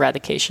it's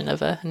eradication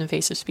of an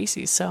invasive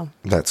species. So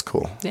that's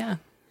cool. yeah.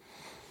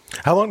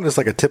 How long does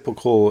like a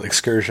typical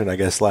excursion, I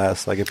guess,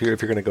 last? Like if you're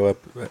going to go up,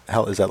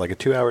 how is that like a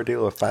 2-hour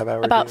deal or a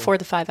 5-hour? About deal? 4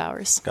 to 5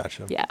 hours.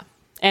 Gotcha. Yeah.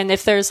 And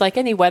if there's like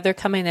any weather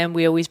coming in,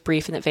 we always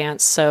brief in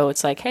advance. So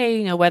it's like,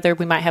 hey, weather,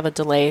 we might have a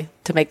delay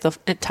to make the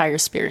entire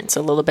experience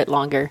a little bit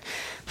longer.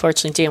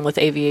 Fortunately, dealing with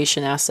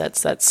aviation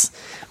assets, that's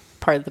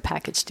part of the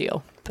package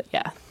deal. But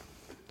yeah.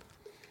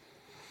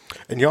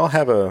 And y'all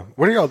have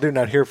what are y'all doing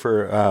out here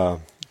for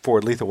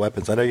lethal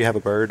weapons? I know you have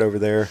a bird over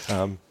there.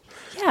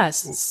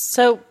 Yes.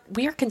 So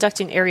we are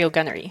conducting aerial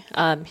gunnery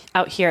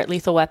out here at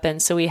Lethal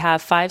Weapons. So we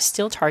have 5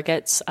 steel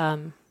targets.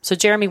 So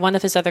Jeremy, one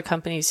of his other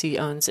companies he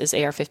owns is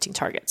AR-15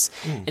 targets.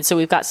 And so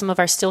we've got some of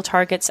our steel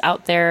targets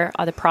out there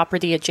on the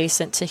property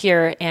adjacent to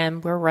here,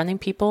 and we're running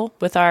people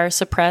with our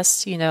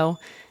suppressed,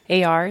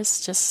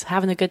 ARs, just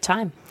having a good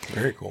time.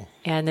 Very cool.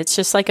 And it's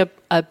just like a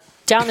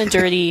down and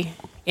dirty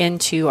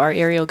into our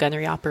aerial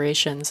gunnery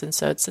operations. And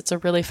so it's a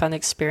really fun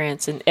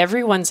experience. And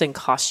everyone's in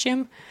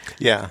costume.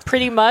 Yeah.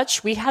 Pretty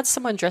much. We had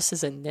someone dressed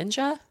as a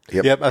ninja.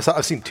 Yep.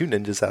 I've seen 2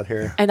 ninjas out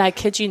here. And I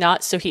kid you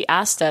not. So he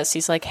asked us,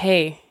 he's like,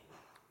 hey,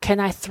 can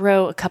I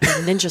throw a couple of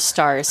ninja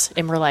stars?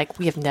 And we're like,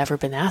 we have never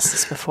been asked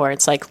this before.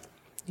 It's like,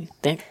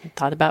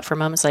 thought about for a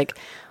moment. It's like,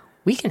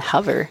 we can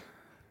hover.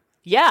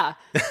 Yeah,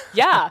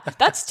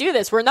 let's do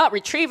this. We're not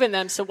retrieving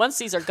them. So once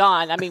these are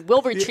gone, I mean,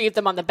 we'll retrieve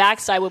them on the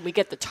backside when we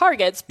get the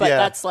targets. But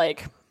that's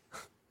like,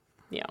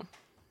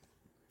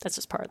 that's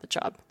just part of the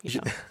job.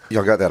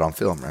 Y'all got that on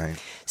film, right?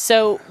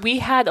 So we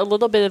had a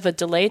little bit of a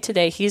delay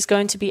today. He's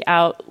going to be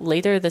out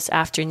later this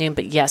afternoon.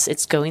 But yes,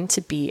 it's going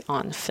to be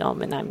on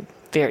film. And I'm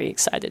very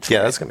excited for it.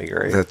 That's going to be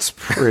great. That's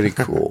pretty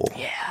cool.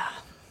 Yeah.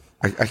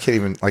 I can't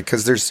even,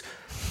 because there's,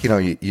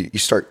 you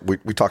start,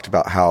 we talked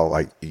about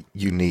how,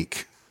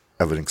 unique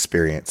of an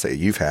experience that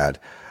you've had,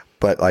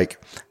 but,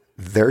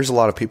 there's a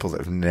lot of people that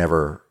have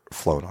never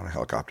flown on a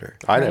helicopter.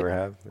 I never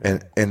have.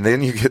 And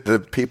then you get the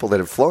people that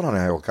have flown on a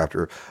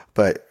helicopter,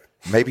 but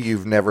maybe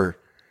you've never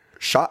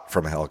shot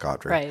from a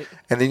helicopter. Right.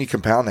 And then you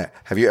compound that.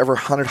 Have you ever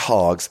hunted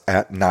hogs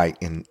at night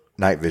in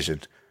night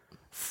vision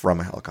from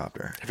a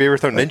helicopter? Have you ever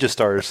thrown ninja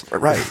stars?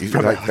 Right.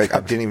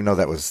 I didn't even know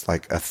that was a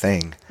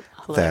thing.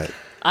 Look,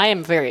 I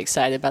am very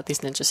excited about these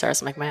ninja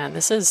stars. I'm like, man,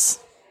 this is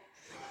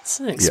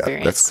an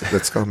experience. Yeah,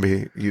 that's going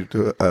to be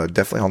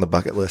definitely on the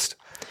bucket list.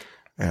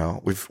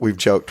 We've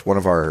joked, one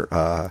of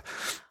our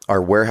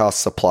warehouse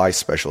supply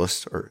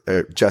specialist,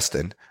 or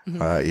Justin,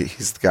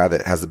 he's the guy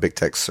that has the Big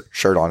Tech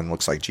shirt on and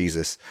looks like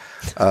Jesus.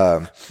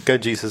 Go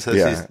Jesus,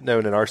 as he's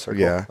known in our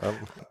circle. Yeah,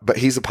 but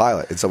he's a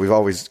pilot, and so we've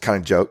always kind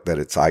of joked that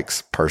it's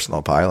Ike's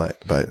personal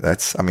pilot. But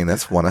that's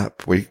one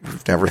up.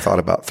 We've never thought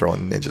about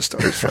throwing ninja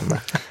stars from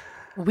the.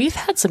 We've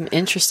had some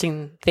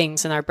interesting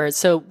things in our birds.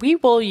 So we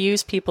will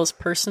use people's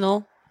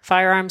personal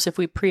firearms if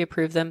we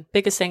pre-approve them.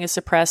 Biggest thing is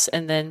suppress,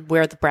 and then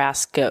where the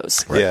brass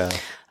goes. Yeah.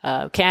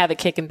 Can't have it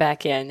kicking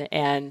back in.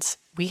 And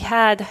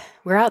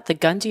we're out at the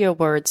Gundy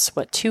Awards,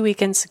 2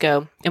 weekends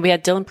ago, and we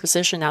had Dillon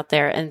Precision out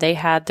there, and they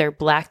had their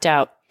blacked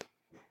out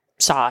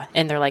saw,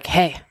 and they're like,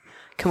 hey,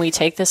 can we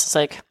take this? It's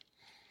like,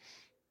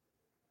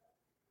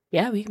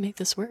 yeah, we can make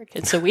this work.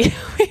 And so we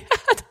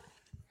had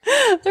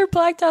their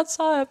blacked out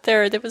saw up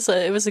there. It was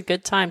a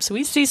good time. So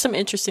we see some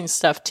interesting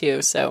stuff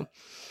too. So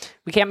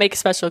we can't make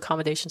special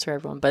accommodations for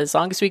everyone, but as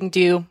long as we can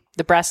do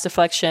the brass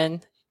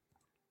deflection,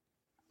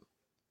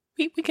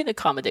 we can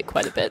accommodate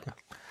quite a bit.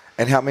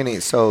 And how many?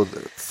 So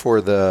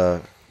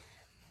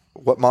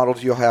what model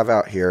do you have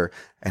out here,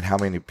 and how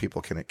many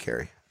people can it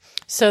carry?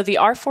 So the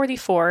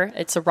R-44,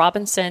 it's a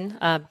Robinson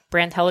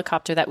brand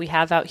helicopter that we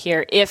have out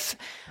here. If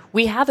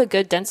we have a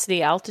good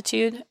density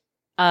altitude,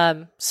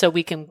 so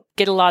we can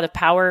get a lot of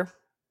power,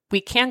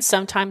 we can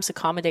sometimes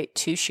accommodate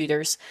 2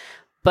 shooters.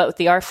 But with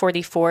the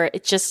R-44,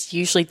 it just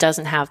usually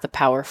doesn't have the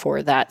power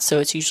for that. So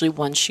it's usually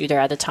 1 shooter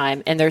at a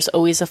time. And there's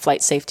always a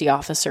flight safety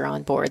officer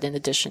on board in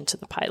addition to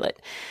the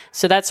pilot.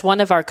 So that's one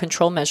of our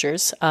control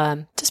measures,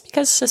 just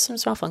because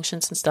systems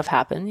malfunctions and stuff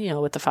happen,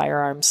 with the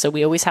firearms. So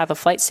we always have a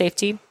flight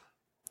safety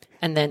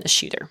and then a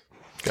shooter.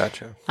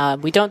 Gotcha.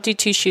 We don't do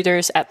 2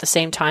 shooters at the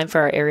same time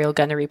for our aerial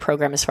gunnery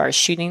program as far as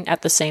shooting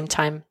at the same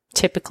time.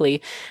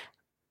 Typically,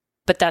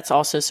 But that's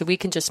also so we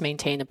can just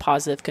maintain a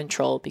positive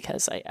control,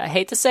 because I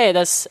hate to say it,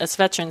 as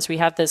veterans, we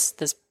have this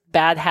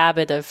bad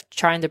habit of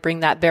trying to bring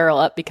that barrel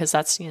up, because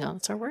that's,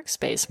 it's our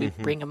workspace. We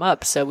bring them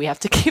up. So we have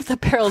to keep the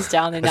barrels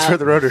down and That's out. where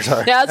the rotors are.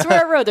 Yeah, that's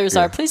where our rotors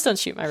are. Please don't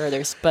shoot my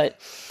rotors.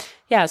 But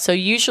yeah, so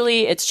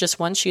usually it's just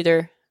one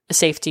shooter, a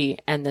safety,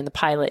 and then the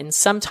pilot. And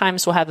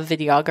sometimes we'll have a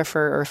videographer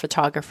or a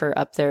photographer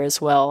up there as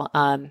well,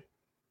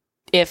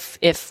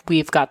 if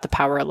we've got the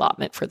power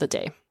allotment for the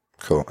day.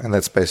 Cool. And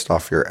that's based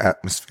off your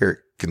atmospheric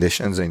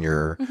conditions and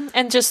your...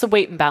 And just the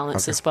weight and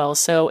balance as well.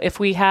 So if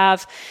we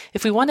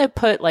want to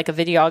put like a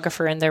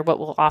videographer in there, what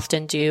we'll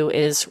often do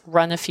is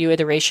run a few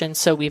iterations.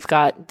 So we've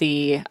got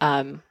the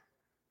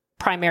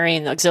primary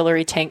and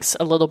auxiliary tanks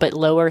a little bit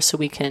lower, so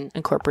we can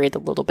incorporate a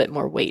little bit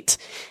more weight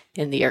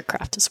in the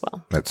aircraft as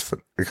well. That's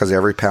because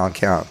every pound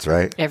counts,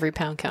 right? Every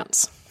pound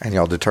counts. And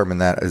y'all determine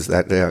that as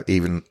that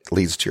even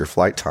leads to your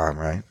flight time,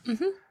 right?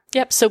 Mm-hmm.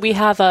 Yep. So we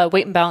have a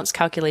weight and balance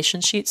calculation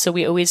sheet. So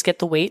we always get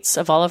the weights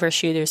of all of our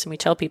shooters, and we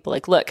tell people,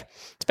 like, look,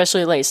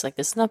 especially Lace, like,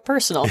 this is not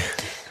personal.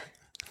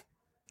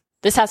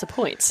 This has a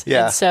point.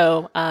 Yeah. And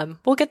so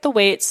we'll get the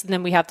weights, and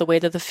then we have the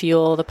weight of the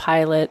fuel, the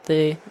pilot,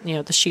 the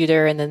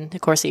shooter, and then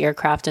of course the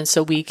aircraft. And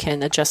so we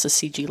can adjust the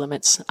CG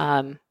limits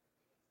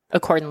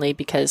accordingly,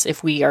 because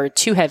if we are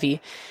too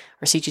heavy,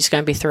 our CG is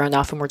going to be thrown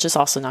off, and we're just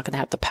also not going to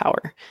have the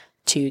power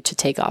to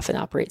take off and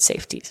operate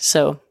safety.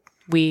 So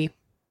we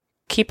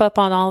keep up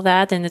on all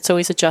that, and it's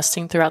always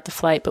adjusting throughout the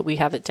flight, but we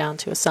have it down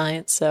to a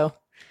science. So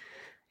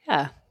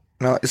yeah.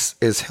 Now, is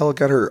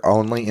Heligunner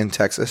only in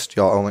Texas?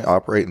 Do y'all only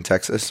operate in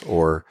Texas,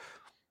 or?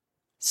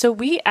 So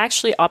we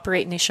actually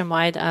operate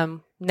nationwide.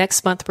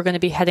 Next month, we're going to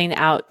be heading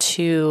out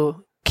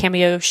to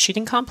Cameo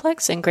Shooting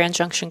Complex in Grand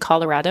Junction,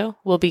 Colorado.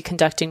 We'll be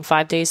conducting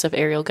 5 days of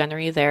aerial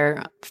gunnery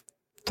there.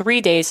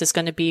 3 days is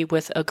going to be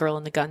with a Girl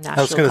in the Gun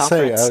National Conference.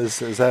 I was going to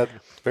say, is that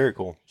very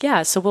cool?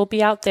 Yeah, so we'll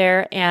be out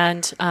there,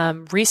 and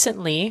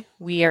recently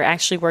we are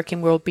actually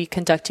we'll be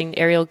conducting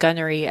aerial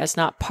gunnery as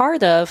not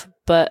part of,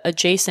 but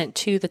adjacent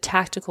to the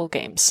tactical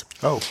games.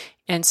 Oh.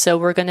 And so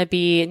we're going to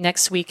be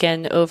next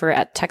weekend over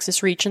at Texas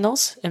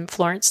Regionals in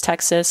Florence,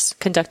 Texas,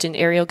 conducting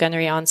aerial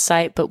gunnery on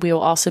site, but we will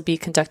also be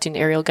conducting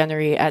aerial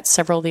gunnery at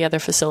several of the other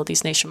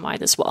facilities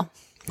nationwide as well.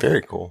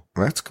 Very cool.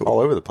 That's cool. All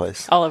over the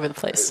place. All over the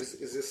place.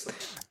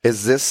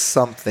 Is this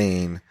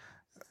something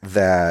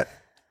that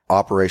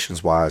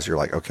operations-wise you're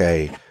like,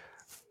 okay,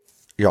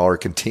 y'all are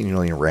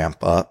continually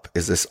ramp up?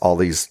 Is this all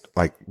these,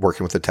 like,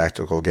 working with the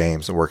tactical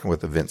games and working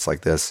with events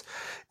like this?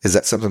 Is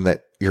that something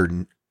that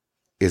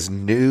is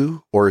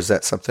new, or is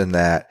that something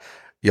that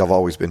y'all have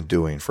always been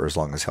doing for as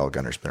long as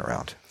Heligunner's been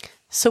around?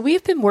 So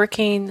we've been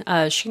working,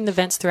 shooting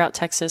events throughout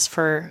Texas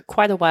for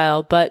quite a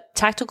while, but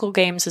tactical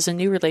games is a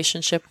new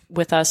relationship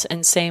with us,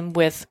 and same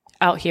with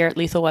out here at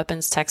Lethal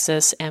Weapons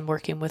Texas and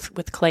working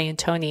with Clay and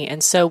Tony.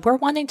 And so we're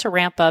wanting to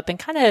ramp up and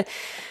kind of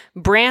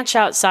branch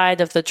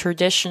outside of the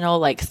traditional,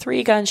 like,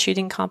 3-gun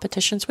shooting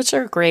competitions, which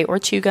are great, or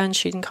 2-gun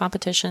shooting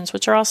competitions,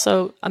 which are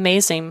also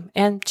amazing,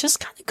 and just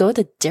kind of go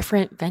to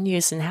different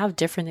venues and have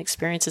different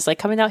experiences, like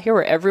coming out here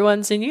where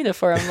everyone's in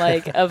uniform,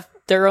 like, of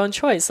their own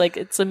choice. Like,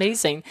 it's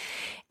amazing.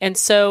 And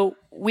so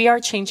we are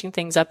changing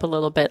things up a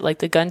little bit. Like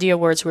the Gundy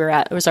Awards we were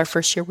at, it was our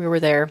first year we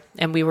were there,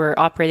 and we were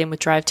operating with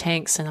drive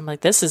tanks. And I'm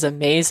like, this is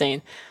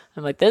amazing.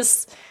 I'm like,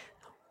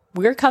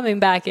 we're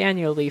coming back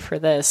annually for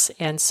this.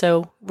 And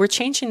so we're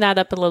changing that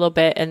up a little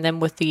bit. And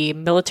then with the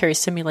military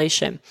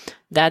simulation,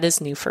 that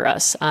is new for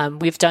us.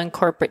 We've done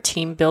corporate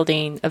team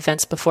building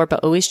events before,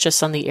 but always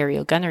just on the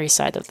aerial gunnery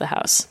side of the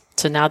house.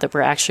 So now that we're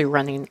actually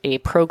running a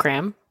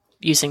program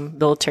using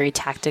military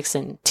tactics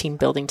and team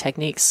building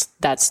techniques,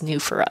 that's new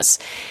for us.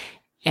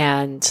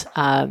 And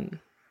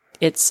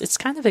it's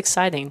kind of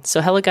exciting.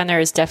 So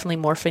Heligunner is definitely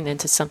morphing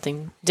into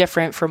something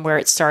different from where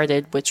it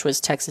started, which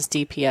was Texas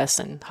DPS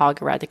and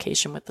hog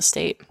eradication with the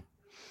state.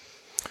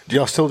 Do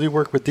y'all still do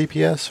work with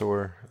DPS,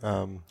 or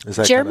is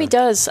that Jeremy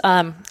does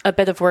a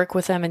bit of work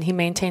with them, and he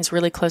maintains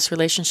really close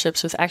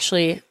relationships with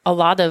actually a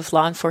lot of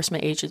law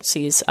enforcement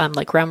agencies,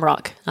 like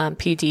Remrock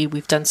PD.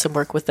 We've done some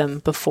work with them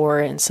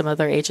before, and some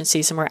other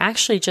agencies, and we're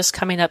actually just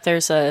coming up.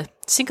 There's a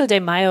Cinco de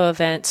Mayo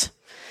event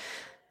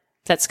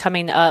that's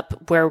coming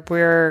up where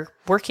we're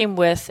working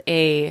with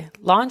a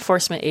law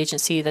enforcement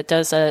agency that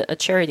does a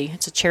charity.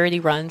 It's a charity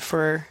run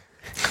for...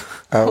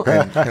 Oh,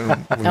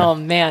 oh,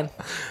 man.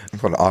 I'm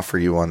going to offer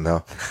you one,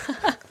 though.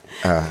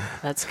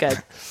 That's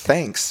good.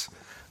 Thanks.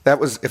 That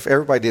was, if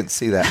everybody didn't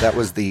see that, that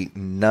was the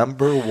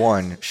number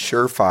one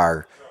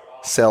surefire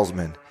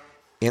salesman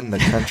in the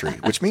country,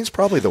 which means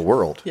probably the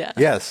world. Yeah.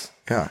 Yes.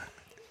 Yeah.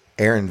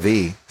 Aaron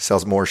V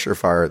sells more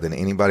surefire than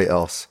anybody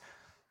else,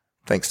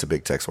 thanks to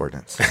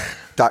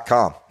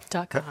BigTexOrdnance.com.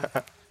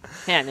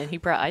 Man, and he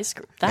brought ice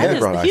cream.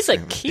 He's a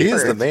keeper.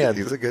 He's the man.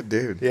 He's a good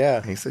dude.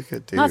 Yeah. He's a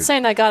good dude. I'm not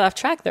saying I got off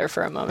track there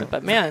for a moment,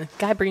 but man,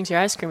 guy brings your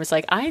ice cream. It's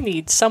like, I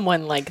need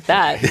someone like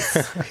that.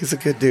 He's a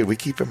good dude. We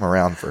keep him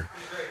around for...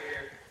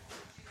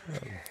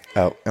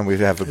 Oh, and we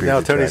have a bearded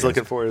Now Tony's dragon.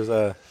 looking for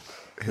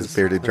his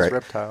bearded dragon.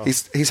 reptile.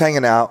 He's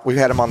hanging out. We've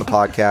had him on the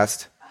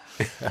podcast.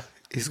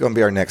 He's going to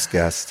be our next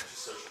guest.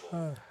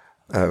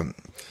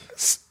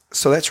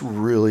 So that's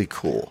really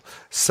cool.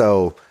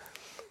 So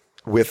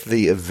with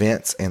the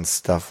events and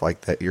stuff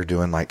like that you're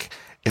doing, like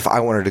if I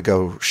wanted to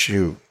go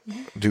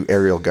do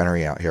aerial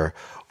gunnery out here,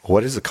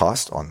 what is the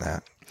cost on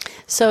that?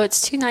 So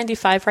it's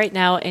 $295 right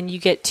now, and you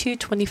get 2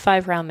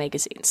 25-round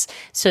magazines.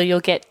 So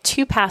you'll get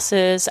 2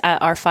 passes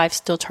at our 5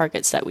 still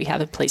targets that we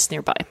have in place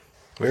nearby.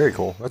 Very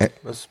cool.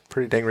 That's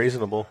pretty dang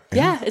reasonable.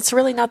 Yeah, it's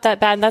really not that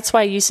bad. And that's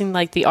why using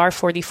like the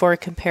R44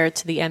 compared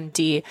to the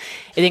MD,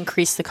 it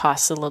increased the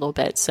cost a little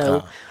bit.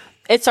 So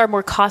it's our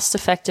more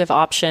cost-effective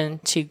option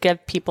to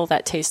give people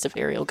that taste of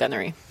aerial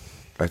gunnery.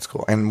 That's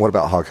cool. And what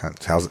about hog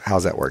hunts?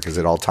 How's that work? Is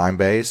it all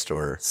time-based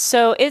or?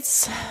 So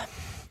it's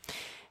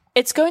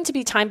going to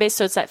be time-based,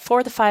 so it's that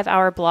 4 to 5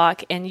 hour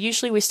block, and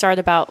usually we start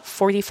about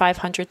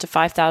 4,500 to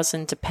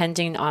 5,000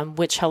 depending on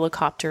which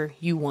helicopter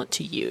you want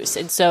to use.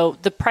 And so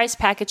the price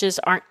packages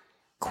aren't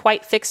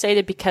quite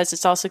fixated because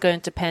it's also going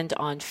to depend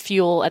on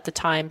fuel at the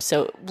time.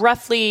 So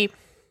roughly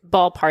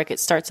ballpark, it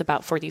starts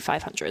about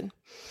 4,500,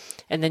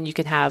 and then you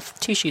can have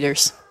 2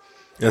 shooters.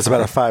 It's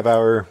about a 5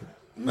 hour,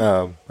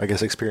 I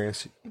guess,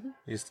 experience.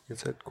 You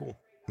said cool.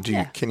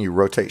 Can you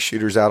rotate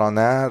shooters out on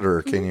that,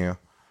 or can you?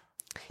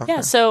 Okay.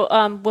 Yeah, so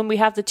when we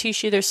have the 2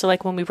 shooters, so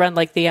like when we run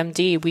like the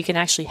MD, we can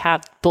actually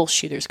have both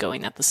shooters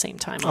going at the same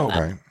time on that.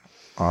 Okay,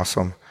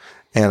 awesome.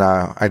 And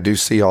I do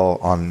see y'all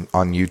on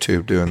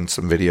YouTube doing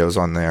some videos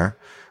on there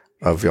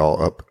of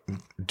y'all up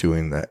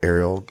doing the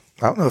aerial.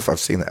 I don't know if I've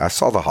seen that. I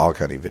saw the hog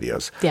hunting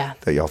videos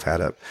that y'all have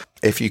had up.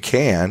 If you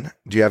can,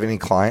 do you have any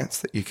clients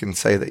that you can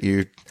say that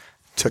you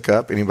took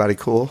up? Anybody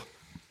cool?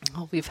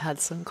 Oh, we've had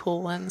some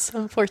cool ones.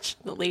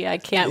 Unfortunately, I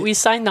can't. We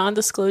signed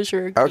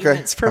non-disclosure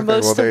agreements for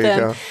most of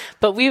them,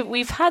 but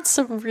we've had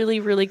some really,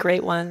 really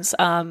great ones.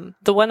 The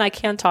one I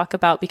can talk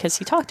about because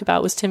he talked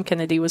about was Tim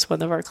Kennedy was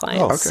one of our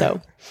clients. Oh, okay.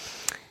 So,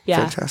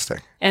 yeah,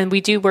 fantastic. And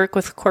we do work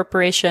with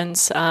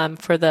corporations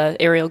for the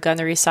aerial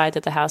gunnery side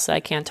of the house that I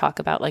can talk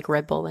about, like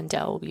Red Bull and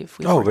Dell. We've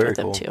worked with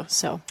them too.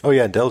 So,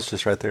 Dell's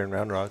just right there in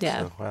Round Rock.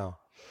 Yeah, so, wow,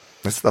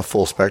 it's the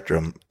full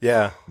spectrum.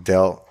 Yeah,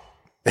 Dell.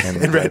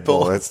 And Red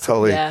Bull. That's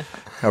totally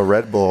how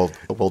Red Bull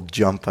will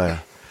jump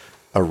a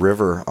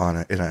river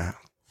in a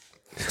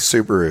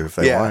Subaru if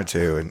they wanted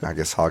to. And I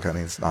guess hog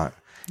hunting is not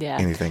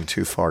anything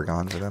too far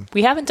gone for them.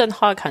 We haven't done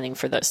hog hunting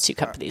for those 2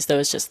 companies. Though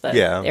it's just the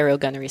aerial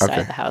gunnery side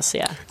of the house.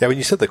 Yeah. Yeah. When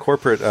you said the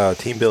corporate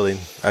team building,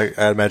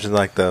 I imagine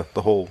like the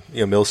whole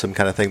milsim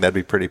kind of thing, that'd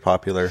be pretty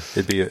popular.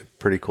 It'd be a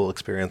pretty cool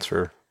experience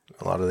for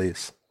a lot of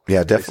these.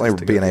 Yeah,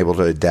 definitely being able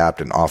to adapt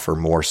and offer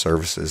more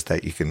services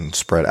that you can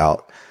spread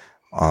out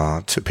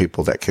to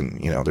people that can,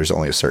 there's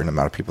only a certain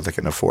amount of people that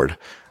can afford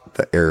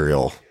the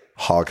aerial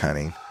hog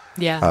hunting.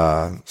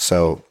 Yeah.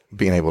 So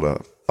being able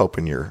to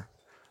open your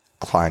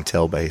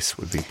clientele base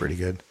would be pretty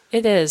good.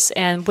 It is.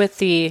 And with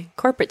the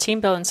corporate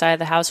team building side of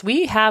the house,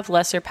 we have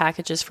lesser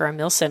packages for our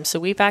milsim. So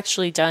we've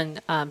actually done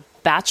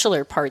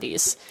bachelor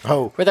parties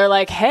where they're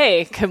like,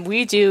 hey, can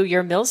we do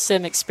your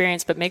milsim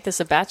experience but make this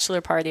a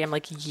bachelor party? I'm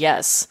like,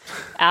 yes,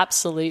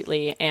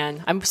 absolutely.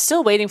 And I'm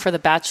still waiting for the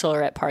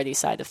bachelorette party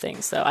side of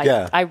things, though.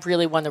 I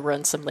really want to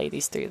run some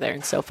ladies through there,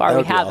 and so far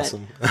we haven't.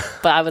 Awesome.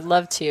 But I would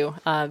love to.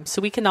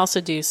 So we can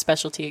also do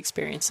specialty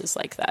experiences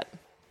like that.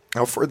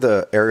 Now, for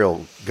the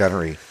aerial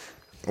gunnery,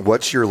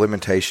 what's your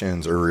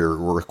limitations or your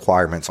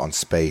requirements on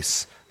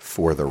space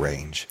for the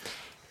range?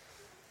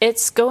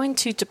 It's going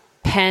to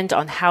depend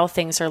on how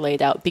things are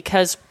laid out,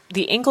 because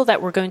the angle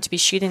that we're going to be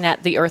shooting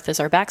at, the earth is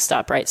our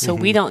backstop, right? So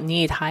we don't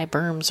need high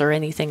berms or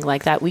anything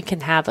like that. We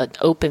can have an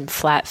open,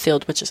 flat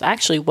field, which is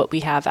actually what we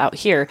have out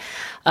here.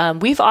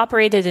 We've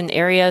operated in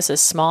areas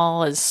as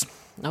small as,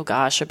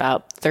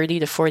 about 30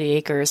 to 40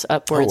 acres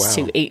upwards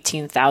to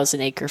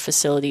 18,000 acre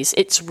facilities.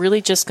 It's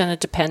really just going to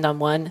depend on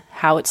 1,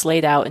 how it's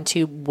laid out, and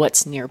 2,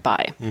 what's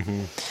nearby.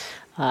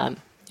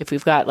 If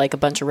we've got like a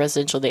bunch of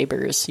residential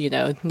neighbors,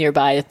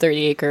 nearby a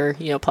 30 acre,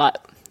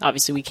 plot,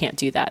 obviously we can't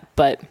do that.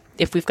 But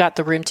if we've got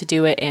the room to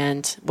do it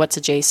and what's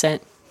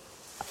adjacent,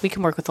 we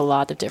can work with a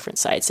lot of different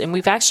sites. And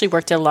we've actually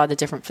worked at a lot of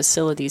different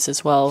facilities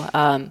as well.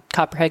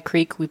 Copperhead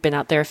Creek, we've been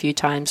out there a few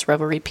times.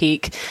 Revelry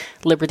Peak,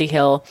 Liberty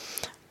Hill.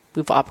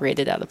 We've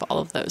operated out of all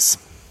of those.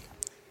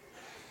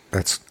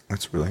 That's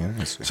really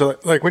interesting. So,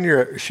 like when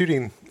you're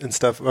shooting and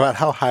stuff, about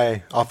how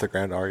high off the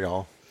ground are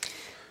y'all?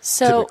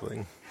 So,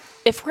 typically?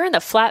 If we're in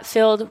a flat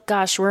field,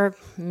 we're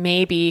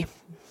maybe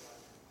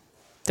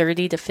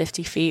 30 to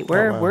 50 feet.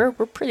 We're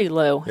pretty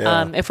low.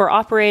 Yeah. If we're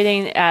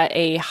operating at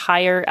a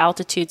higher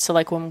altitude, so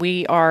like when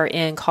we are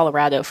in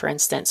Colorado, for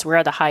instance, we're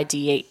at a high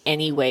D8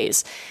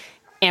 anyways,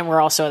 and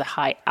we're also at a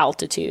high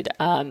altitude.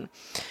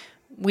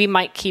 We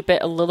might keep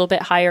it a little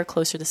bit higher,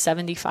 closer to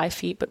 75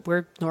 feet, but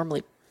we're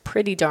normally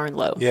pretty darn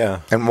low.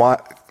 Yeah. And why?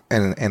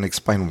 And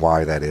explain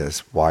why that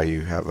is. Why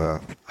you have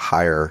a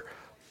higher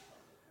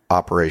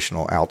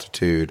operational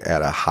altitude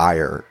at a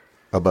higher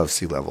above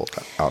sea level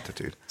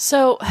altitude.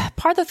 So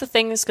part of the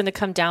thing is going to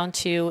come down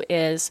to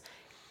is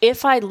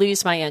if I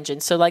lose my engine,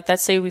 so like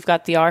let's say we've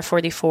got the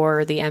R-44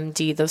 or the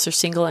MD, those are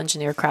single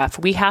engine aircraft,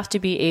 we have to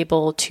be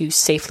able to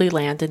safely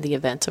land in the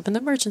event of an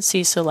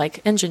emergency, so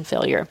like engine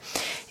failure.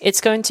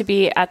 It's going to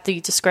be at the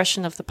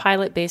discretion of the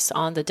pilot based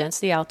on the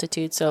density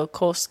altitude, so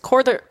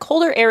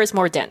colder air is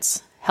more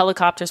dense.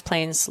 Helicopters,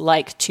 planes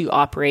like to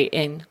operate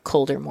in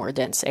colder, more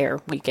dense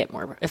air. We get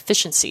more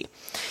efficiency.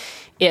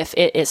 If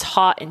it is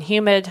hot and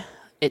humid,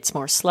 it's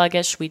more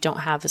sluggish. We don't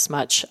have as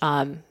much.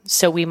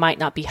 So we might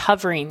not be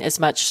hovering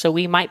as much. So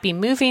we might be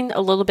moving a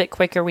little bit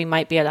quicker. We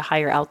might be at a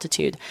higher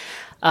altitude.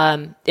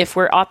 If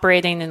we're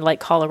operating in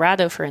like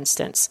Colorado, for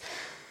instance,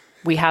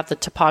 we have the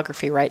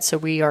topography, right? So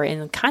we are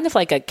in kind of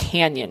like a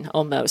canyon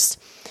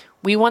almost.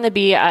 We want to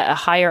be at a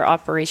higher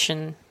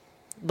operation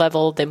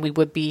level than we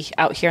would be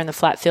out here in the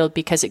flat field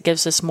because it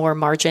gives us more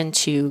margin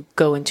to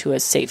go into a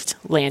safe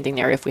landing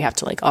area if we have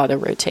to like auto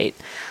rotate.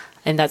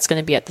 And that's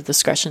going to be at the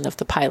discretion of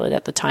the pilot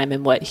at the time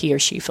and what he or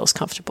she feels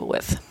comfortable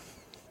with.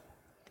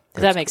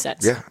 Does that make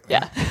sense? Yeah.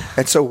 Yeah.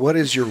 And so what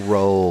is your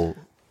role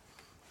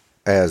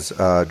as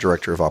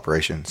director of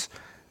operations?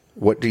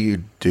 What do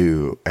you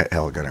do at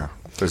Heligunner?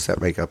 What does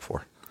that make up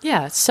for?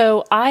 Yeah.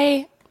 So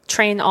I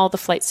train all the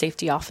flight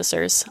safety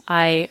officers.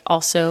 I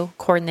also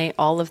coordinate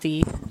all of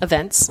the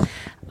events.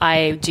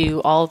 I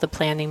do all of the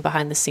planning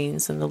behind the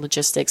scenes and the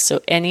logistics.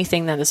 So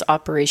anything that is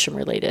operation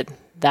related,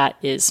 that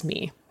is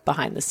me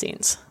behind the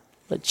scenes.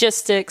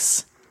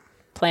 Logistics,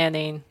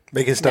 planning,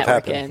 making stuff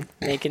happen.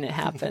 Making it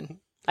happen.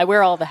 I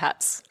wear all the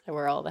hats.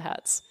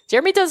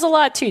 Jeremy does a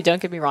lot too,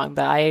 don't get me wrong,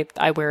 but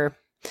I wear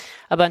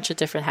a bunch of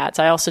different hats.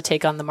 I also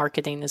take on the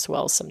marketing as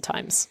well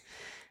sometimes.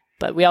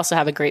 But we also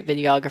have a great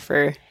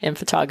videographer and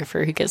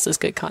photographer who gives us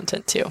good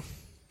content too.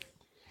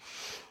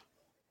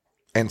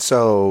 And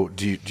so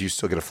do you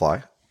still get to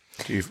fly?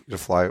 Do you get to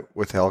fly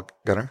with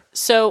Heligunner?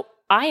 So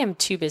I am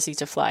too busy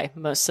to fly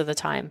most of the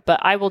time, but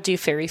I will do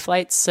ferry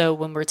flights. So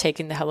when we're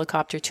taking the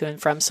helicopter to and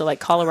from, so like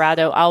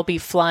Colorado, I'll be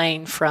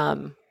flying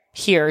from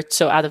here,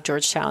 so out of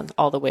Georgetown,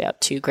 all the way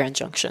up to Grand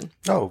Junction.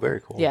 Oh,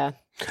 very cool. Yeah.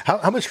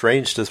 How much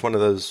range does one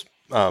of those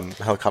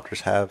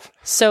helicopters have?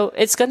 So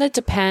it's going to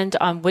depend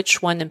on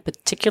which one in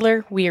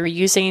particular we are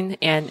using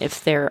and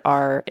if there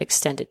are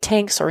extended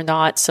tanks or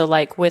not. So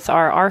like with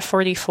our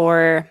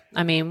R-44,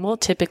 I mean, we'll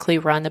typically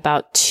run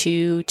about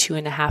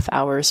 2.5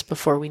 hours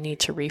before we need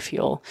to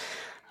refuel.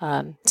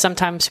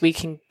 Sometimes we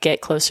can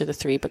get closer to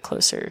 3, but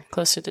closer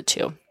to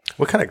 2.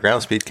 What kind of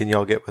ground speed can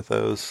y'all get with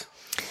those?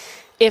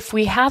 If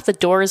we have the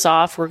doors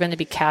off, we're going to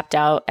be capped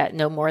out at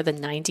no more than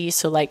 90.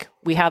 So like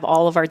we have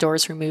all of our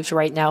doors removed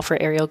right now for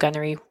aerial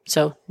gunnery.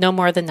 So no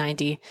more than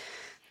 90.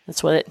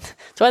 That's what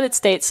it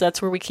states. So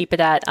that's where we keep it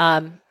at.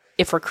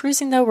 If we're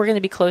cruising though, we're going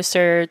to be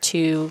closer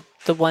to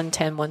the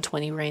 110,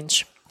 120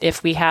 range.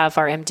 If we have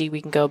our MD,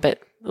 we can go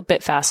a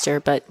bit faster,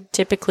 but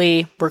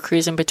typically we're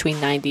cruising between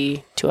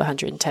 90 to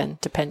 110,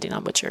 depending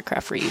on which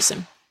aircraft we're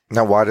using.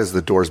 Now, why does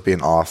the doors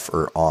being off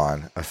or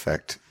on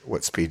affect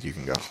what speed you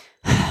can go?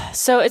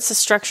 So it's a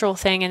structural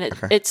thing, and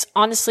it's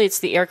honestly, it's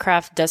the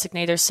aircraft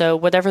designator. So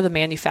whatever the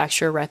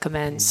manufacturer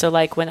recommends. So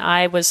like when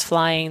I was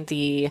flying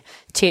the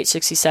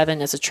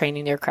TH-67 as a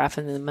training aircraft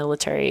in the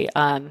military,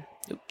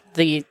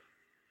 the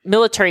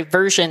military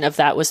version of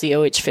that was the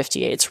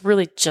OH-58. It's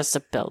really just a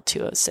Bell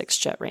 206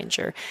 Jet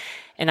Ranger.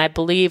 And I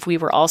believe we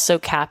were also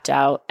capped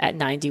out at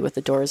 90 with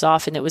the doors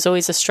off. And it was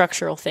always a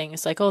structural thing.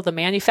 It's like, oh, the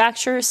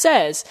manufacturer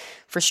says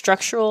for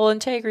structural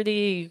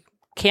integrity,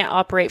 can't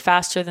operate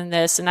faster than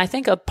this. And I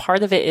think a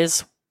part of it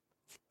is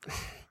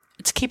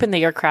it's keeping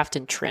the aircraft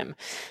in trim.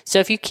 So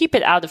if you keep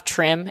it out of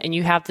trim and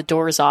you have the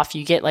doors off,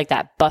 you get like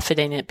that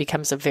buffeting and it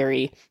becomes a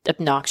very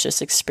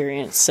obnoxious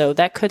experience. So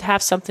that could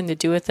have something to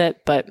do with it,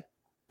 but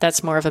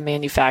that's more of a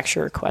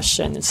manufacturer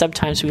question. And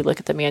sometimes we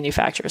look at the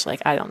manufacturers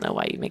like, I don't know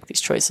why you make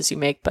these choices you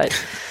make, but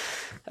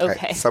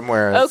okay. Right.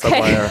 Somewhere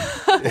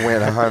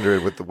went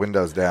 100 with the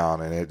windows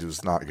down, and it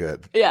was not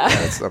good. Yeah.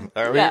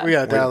 We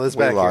got down this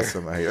back. We lost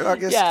some. I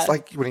guess it's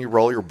like when you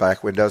roll your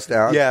back windows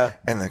down,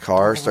 and the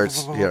car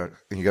starts, and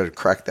you got to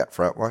crack that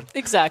front one.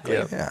 Exactly.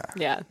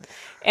 Yeah.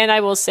 And I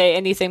will say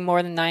anything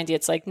more than 90,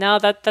 it's like, no,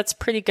 that's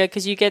pretty good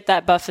because you get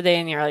that buffeting,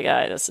 and you're like,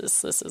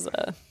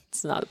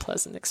 it's not a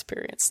pleasant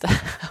experience to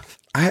have.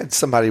 I had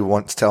somebody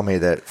once tell me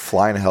that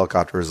flying a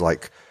helicopter is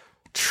like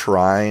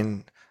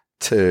trying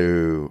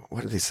to,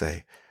 what did he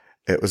say?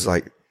 It was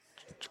like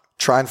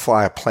try and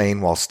fly a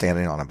plane while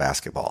standing on a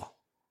basketball,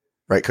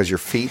 right? Because your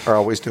feet are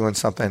always doing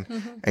something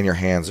and your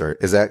hands are.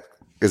 Is that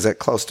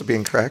close to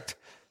being correct?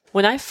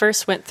 When I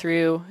first went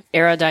through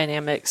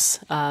aerodynamics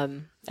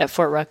at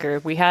Fort Rucker,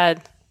 we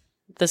had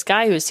this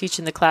guy who was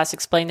teaching the class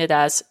explain it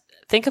as,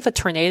 think of a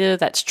tornado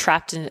that's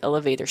trapped in an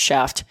elevator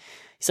shaft.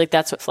 He's like,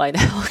 that's what flying a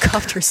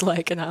helicopter's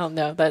like. And I don't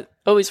know, that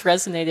always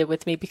resonated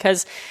with me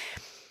because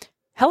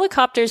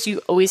helicopters, you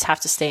always have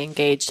to stay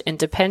engaged. And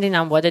depending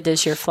on what it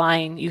is you're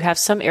flying, you have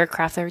some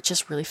aircraft that are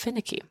just really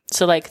finicky.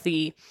 So like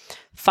the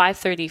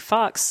 530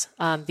 Fox,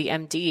 the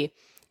MD,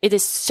 it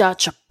is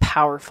such a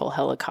powerful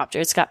helicopter.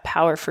 It's got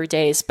power for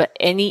days, but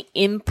any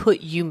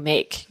input you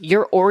make,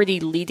 you're already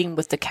leading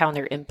with the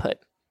counter input.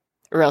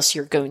 or else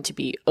you're going to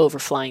be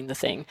overflying the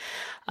thing.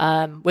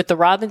 With the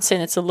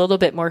Robinson, it's a little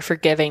bit more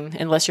forgiving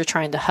unless you're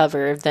trying to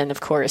hover. Then, of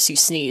course, you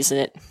sneeze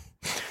and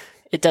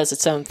it does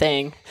its own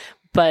thing.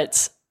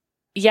 But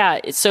yeah,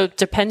 so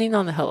depending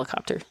on the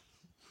helicopter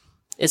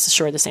is the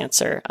shortest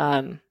answer,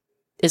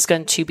 is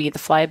going to be the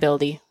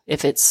flyability,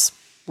 if it's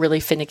really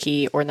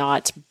finicky or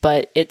not.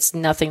 But it's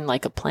nothing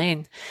like a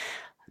plane.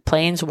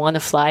 Planes want to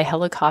fly,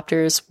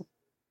 helicopters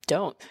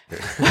don't.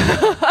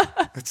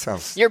 It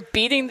sounds. You're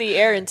beating the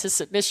air into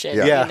submission,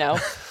 Yeah. you know?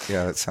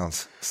 Yeah, that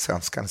sounds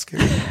kind of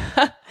scary.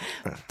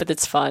 But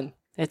it's fun.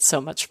 It's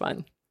so much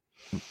fun.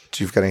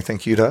 Do you've got anything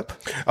queued up?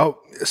 Oh,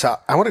 so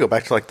I want to go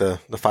back to like the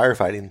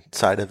firefighting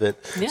side of it.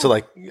 Yeah. So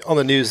like on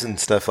the news and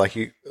stuff,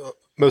 like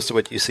most of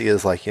what you see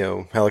is like,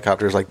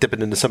 helicopters like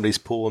dipping into somebody's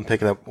pool and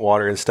picking up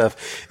water and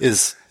stuff.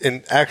 Is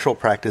in actual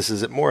practice,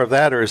 is it more of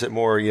that, or is it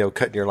more,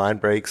 cutting your line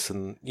breaks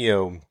and,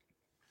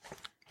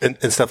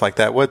 and stuff like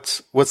that?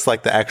 What's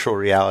like the actual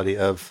reality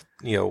of,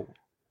 wild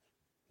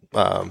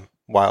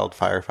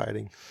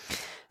firefighting?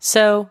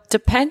 So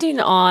depending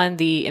on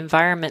the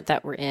environment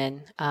that we're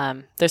in,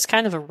 there's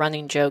kind of a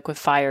running joke with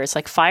fire. It's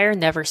like fire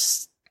never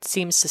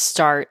seems to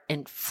start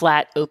in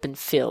flat open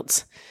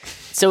fields.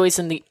 It's always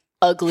in the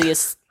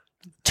ugliest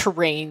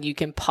terrain you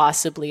can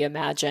possibly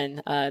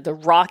imagine, the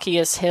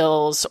rockiest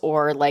hills,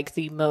 or like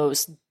the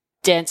most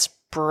dense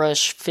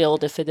brush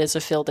field, if it is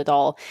a field at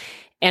all.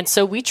 And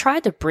so we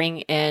tried to bring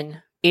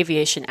in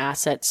aviation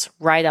assets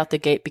right out the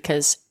gate,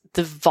 because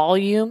the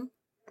volume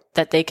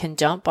that they can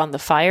dump on the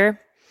fire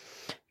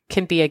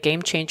can be a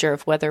game changer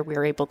of whether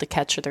we're able to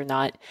catch it or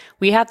not.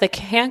 We have the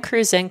hand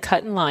crews in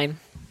cutting line.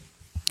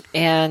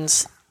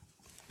 And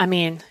I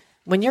mean,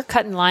 when you're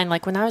cutting line,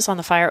 like when I was on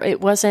the fire, it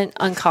wasn't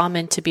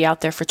uncommon to be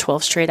out there for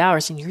 12 straight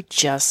hours and you're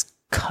just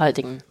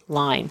cutting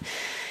line.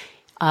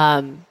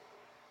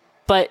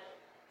 But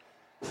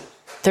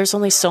there's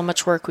only so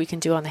much work we can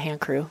do on the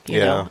hand crew. You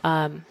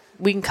know?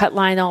 We can cut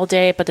line all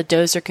day, but the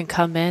dozer can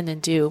come in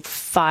and do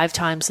 5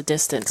 times the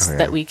distance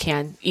that we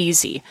can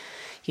easy,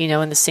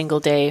 in the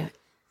single day.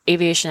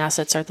 Aviation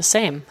assets are the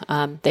same.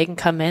 They can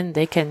come in,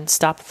 they can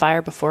stop a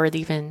fire before it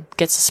even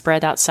gets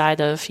spread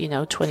outside of,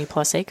 20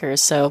 plus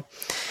acres. So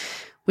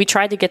we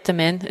tried to get them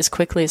in as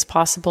quickly as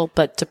possible,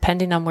 but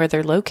depending on where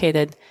they're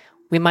located,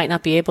 we might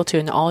not be able to.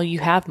 And all you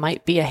have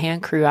might be a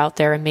hand crew out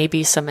there and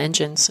maybe some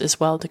engines as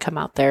well to come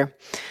out there.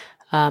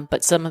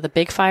 But some of the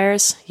big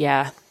fires,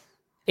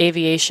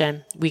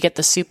 aviation, we get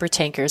the super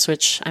tankers,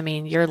 which, I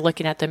mean, you're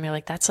looking at them, you're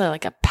like, that's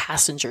like a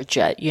passenger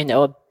jet,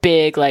 a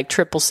big like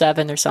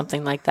 777 or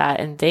something like that.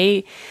 And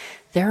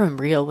they're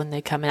unreal when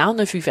they come in. I don't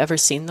know if you've ever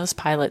seen those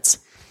pilots,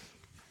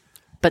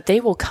 but they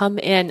will come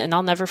in, and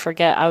I'll never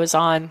forget, I was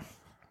on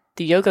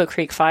the Yogo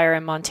Creek fire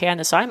in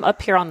Montana. So I'm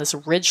up here on this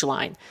ridge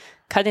line,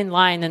 cutting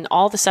line, and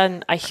all of a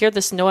sudden I hear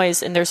this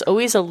noise, and there's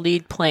always a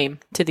lead plane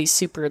to these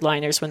super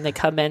liners when they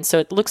come in. So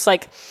it looks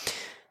like,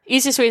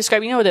 easiest way to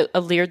describe, what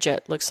a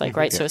Learjet looks like,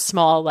 right? Yeah. So a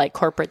small, like,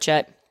 corporate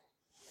jet.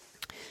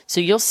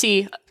 So you'll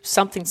see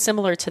something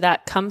similar to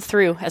that come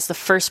through as the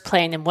first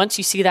plane. And once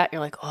you see that, you're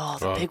like, oh,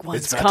 the big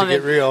one's coming. To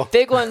get real.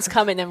 Big one's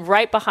coming. And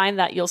right behind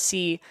that, you'll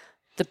see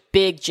the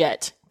big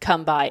jet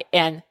come by.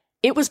 And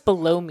it was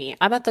below me.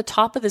 I'm at the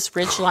top of this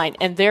ridge line,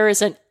 and there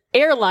is an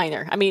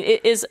airliner. I mean,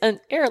 it is an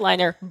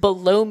airliner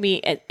below me,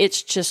 and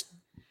it's just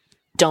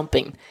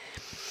dumping.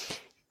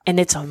 And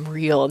it's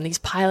unreal. And these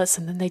pilots,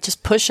 and then they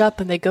just push up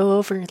and they go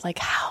over, and like,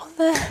 how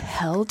the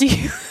hell do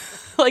you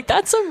like,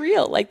 that's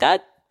unreal. Like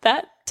that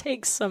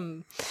takes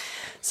some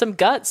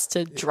guts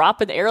to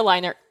drop an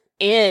airliner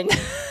in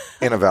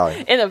a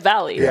valley. In a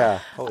valley. Yeah.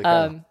 Holy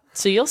cow.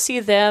 So you'll see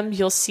them,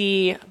 you'll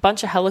see a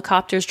bunch of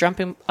helicopters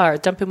dumping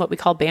what we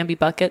call Bambi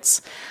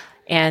buckets.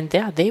 And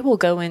they will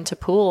go into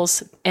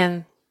pools.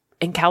 And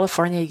in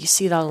California, you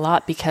see that a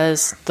lot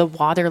because the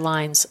water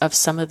lines of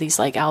some of these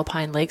like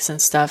alpine lakes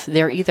and stuff,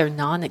 they're either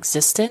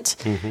non-existent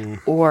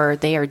or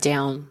they are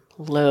down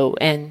low.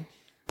 And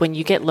when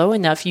you get low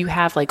enough, you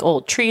have like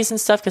old trees and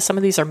stuff, because some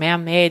of these are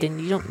man-made, and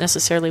you don't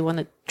necessarily want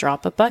to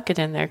drop a bucket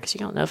in there because you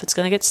don't know if it's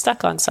going to get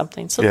stuck on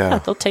something. So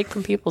they'll take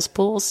from people's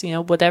pools,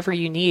 whatever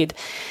you need.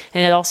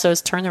 And it also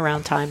is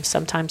turnaround time.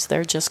 Sometimes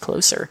they're just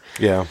closer.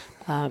 Yeah.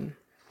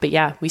 But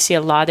yeah, we see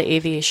a lot of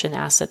aviation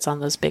assets on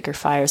those bigger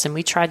fires, and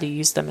we try to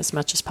use them as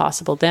much as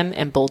possible. Them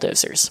and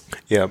bulldozers.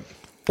 Yeah.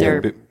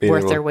 They're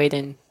worth their weight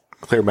in.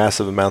 Clear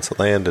massive amounts of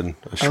land in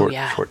a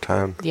short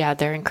time. Yeah,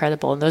 they're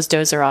incredible. And those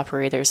dozer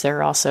operators,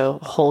 they're also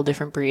a whole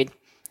different breed.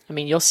 I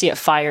mean, you'll see a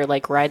fire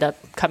like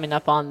coming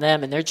up on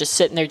them, and they're just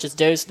sitting there just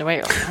dozing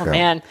away. Oh,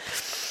 man.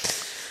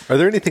 Are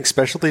there anything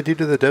special they do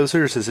to the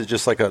dozers? Is it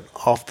just like a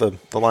off the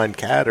line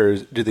cat, or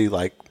do they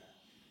like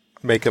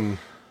make them,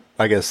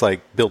 I guess,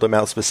 like build them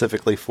out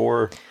specifically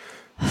for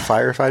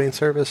firefighting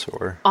service?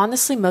 Or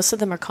honestly, most of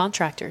them are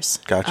contractors.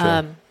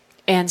 Gotcha.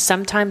 And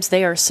sometimes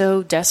they are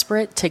so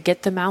desperate to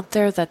get them out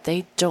there that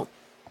they don't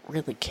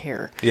really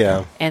care.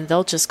 Yeah. And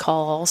they'll just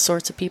call all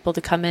sorts of people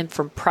to come in,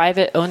 from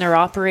private owner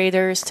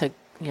operators to,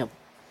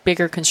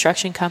 bigger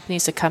construction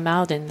companies to come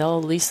out, and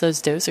they'll lease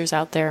those dozers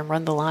out there and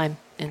run the line.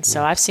 And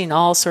so I've seen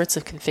all sorts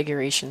of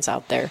configurations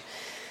out there.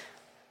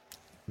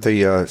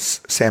 The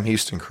Sam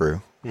Houston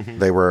crew,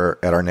 they were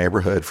at our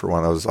neighborhood for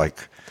one of those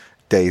like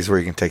days where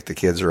you can take the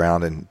kids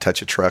around and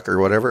touch a truck or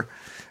whatever.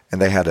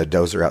 And they had a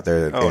dozer out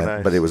there,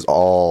 nice. But it was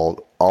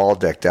all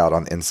decked out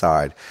on the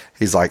inside.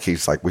 He's like,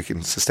 we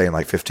can sustain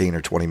like 15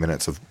 or 20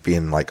 minutes of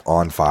being like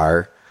on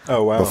fire.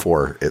 Oh, wow.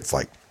 Before it's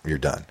like you're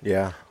done.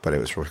 Yeah. But it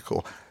was really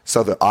cool.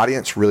 So the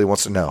audience really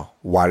wants to know,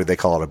 why did they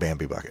call it a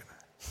Bambi bucket?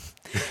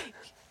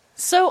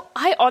 So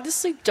I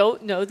honestly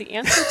don't know the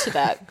answer to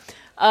that.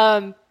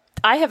 I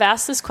have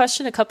asked this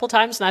question a couple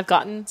times, and I've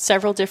gotten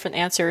several different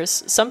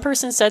answers. Some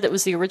person said it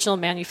was the original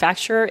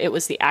manufacturer. It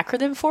was the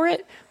acronym for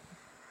it.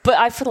 But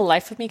I, for the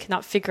life of me,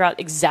 cannot figure out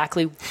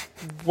exactly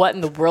what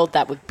in the world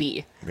that would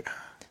be. Yeah.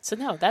 So,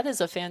 no, that is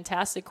a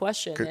fantastic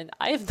question, and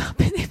I have not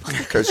been able to.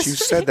 Because you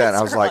said that, and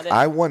I was like,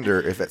 I wonder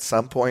if at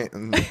some point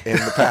in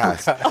the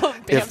past,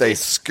 if they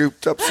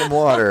scooped up some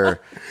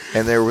water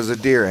and there was a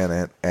deer in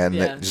it, and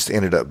it just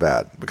ended up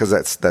bad. Because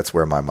that's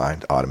where my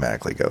mind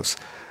automatically goes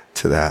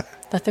to that.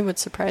 Nothing would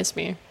surprise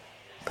me.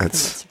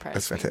 That's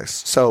fantastic.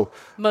 So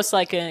most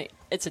likely,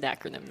 it's an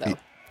acronym, though.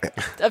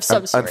 Of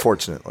some sort.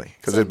 Unfortunately,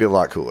 because it'd be a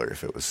lot cooler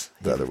if it was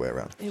the other way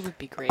around. It would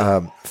be great.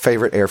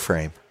 Favorite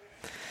airframe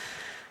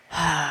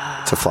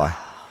to fly?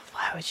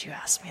 Why would you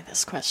ask me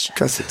this question?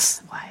 Because it's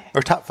why?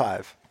 Or top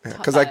 5.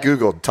 Because I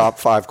Googled top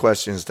 5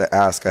 questions to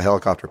ask a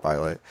helicopter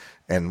pilot,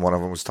 and one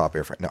of them was top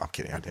airframe. No, I'm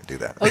kidding. I didn't do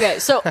that. Okay,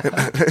 so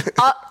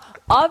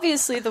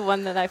obviously the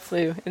one that I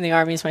flew in the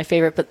Army is my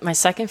favorite, but my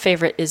second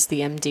favorite is the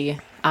MD.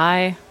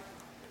 I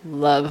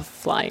love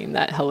flying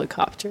that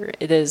helicopter.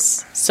 It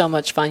is so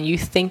much fun. You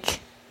think...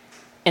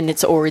 and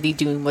it's already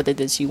doing what it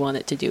is you want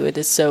it to do. It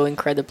is so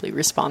incredibly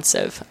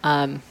responsive.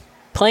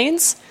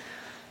 Planes?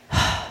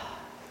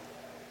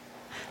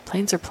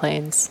 Planes are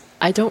planes.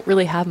 I don't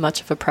really have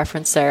much of a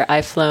preference there.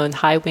 I've flown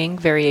high wing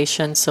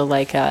variation, so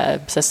like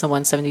Cessna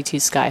 172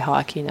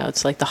 Skyhawk,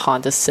 it's like the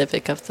Honda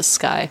Civic of the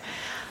sky.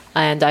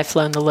 And I've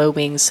flown the low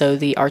wing, so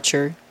the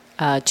Archer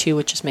 2,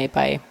 which is made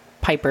by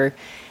Piper.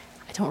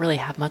 I don't really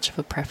have much of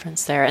a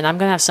preference there. And I'm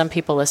going to have some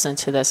people listen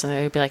to this, and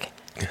they'll be like,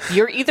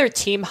 you're either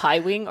team high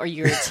wing or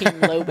you're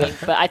team low wing.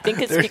 But I think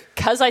it's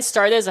because I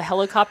started as a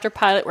helicopter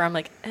pilot where I'm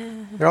like,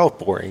 they're all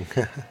boring.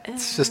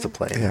 It's just a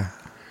plane. Yeah.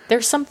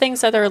 There's some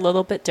things that are a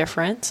little bit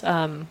different.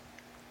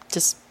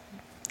 Just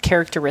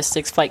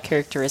flight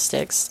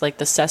characteristics. Like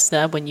the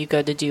Cessna, when you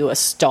go to do a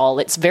stall,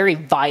 it's very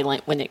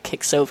violent when it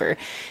kicks over.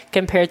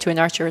 Compared to an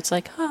Archer, it's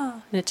like,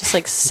 and it just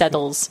like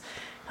settles.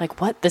 Like,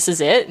 what? This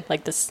is it?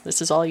 Like this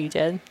is all you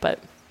did? But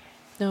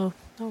no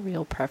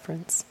real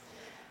preference.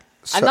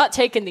 So, I'm not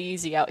taking the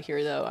easy out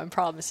here, though. I'm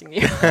promising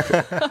you.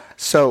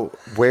 So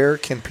where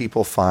can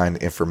people find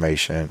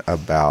information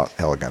about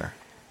Heligunner?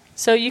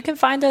 So you can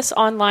find us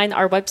online.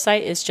 Our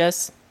website is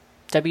just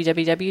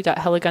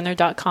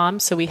www.heligunner.com.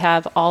 So we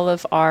have all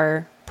of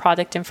our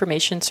product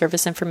information,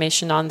 service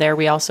information on there.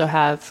 We also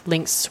have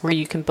links where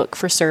you can book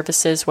for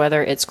services,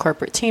 whether it's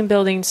corporate team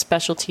building,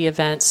 specialty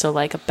events. So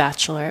like a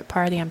bachelorette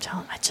party. I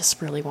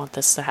just really want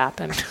this to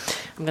happen.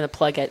 I'm going to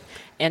plug it.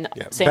 And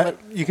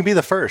you can be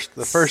the first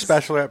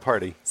bachelorette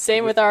party.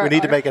 Same with our... We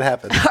need to make it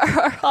happen.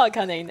 Our hog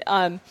hunting.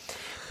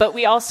 But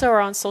we also are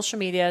on social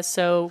media.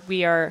 So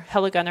we are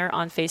Heligunner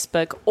on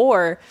Facebook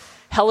or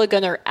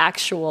Heligunner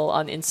Actual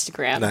on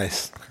Instagram.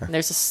 Nice. Okay. And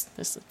there's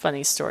a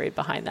funny story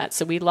behind that.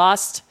 So we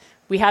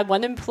had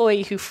one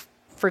employee who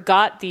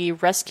forgot the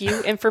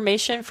rescue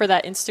information for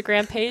that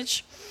Instagram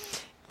page.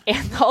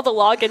 And all the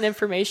login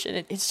information,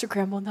 and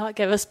Instagram will not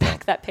give us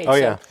back that page. Oh,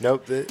 yeah.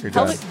 Nope. You're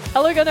done.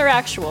 Heligunner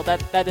Actual,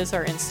 that is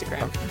our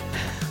Instagram. Okay.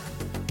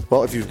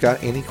 Well, if you've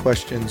got any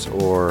questions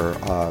or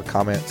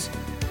comments,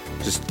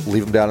 just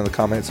leave them down in the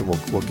comments, and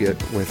we'll get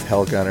with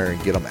Heligunner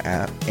and get them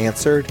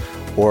answered,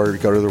 or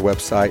go to their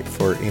website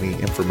for any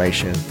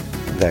information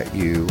that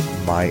you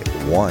might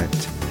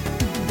want.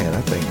 And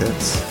I think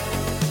that's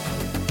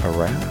a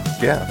wrap.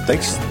 Yeah,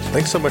 thanks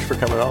so much for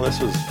coming on.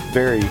 This was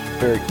very,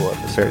 very cool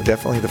episode.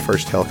 Definitely the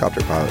first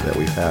helicopter pilot that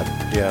we've had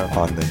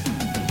on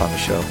the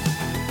show.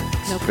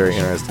 It's very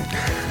interesting.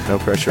 No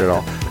pressure at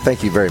all.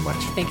 Thank you very much.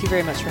 Thank you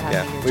very much for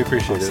having me. Yeah, we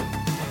appreciate it. I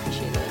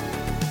appreciate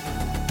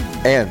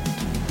it. And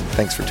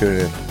thanks for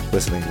tuning in,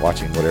 listening,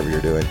 watching, whatever you're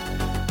doing.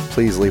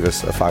 Please leave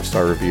us a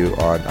 5-star review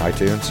on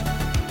iTunes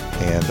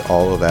and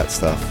all of that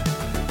stuff.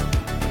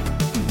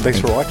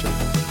 Thanks for watching.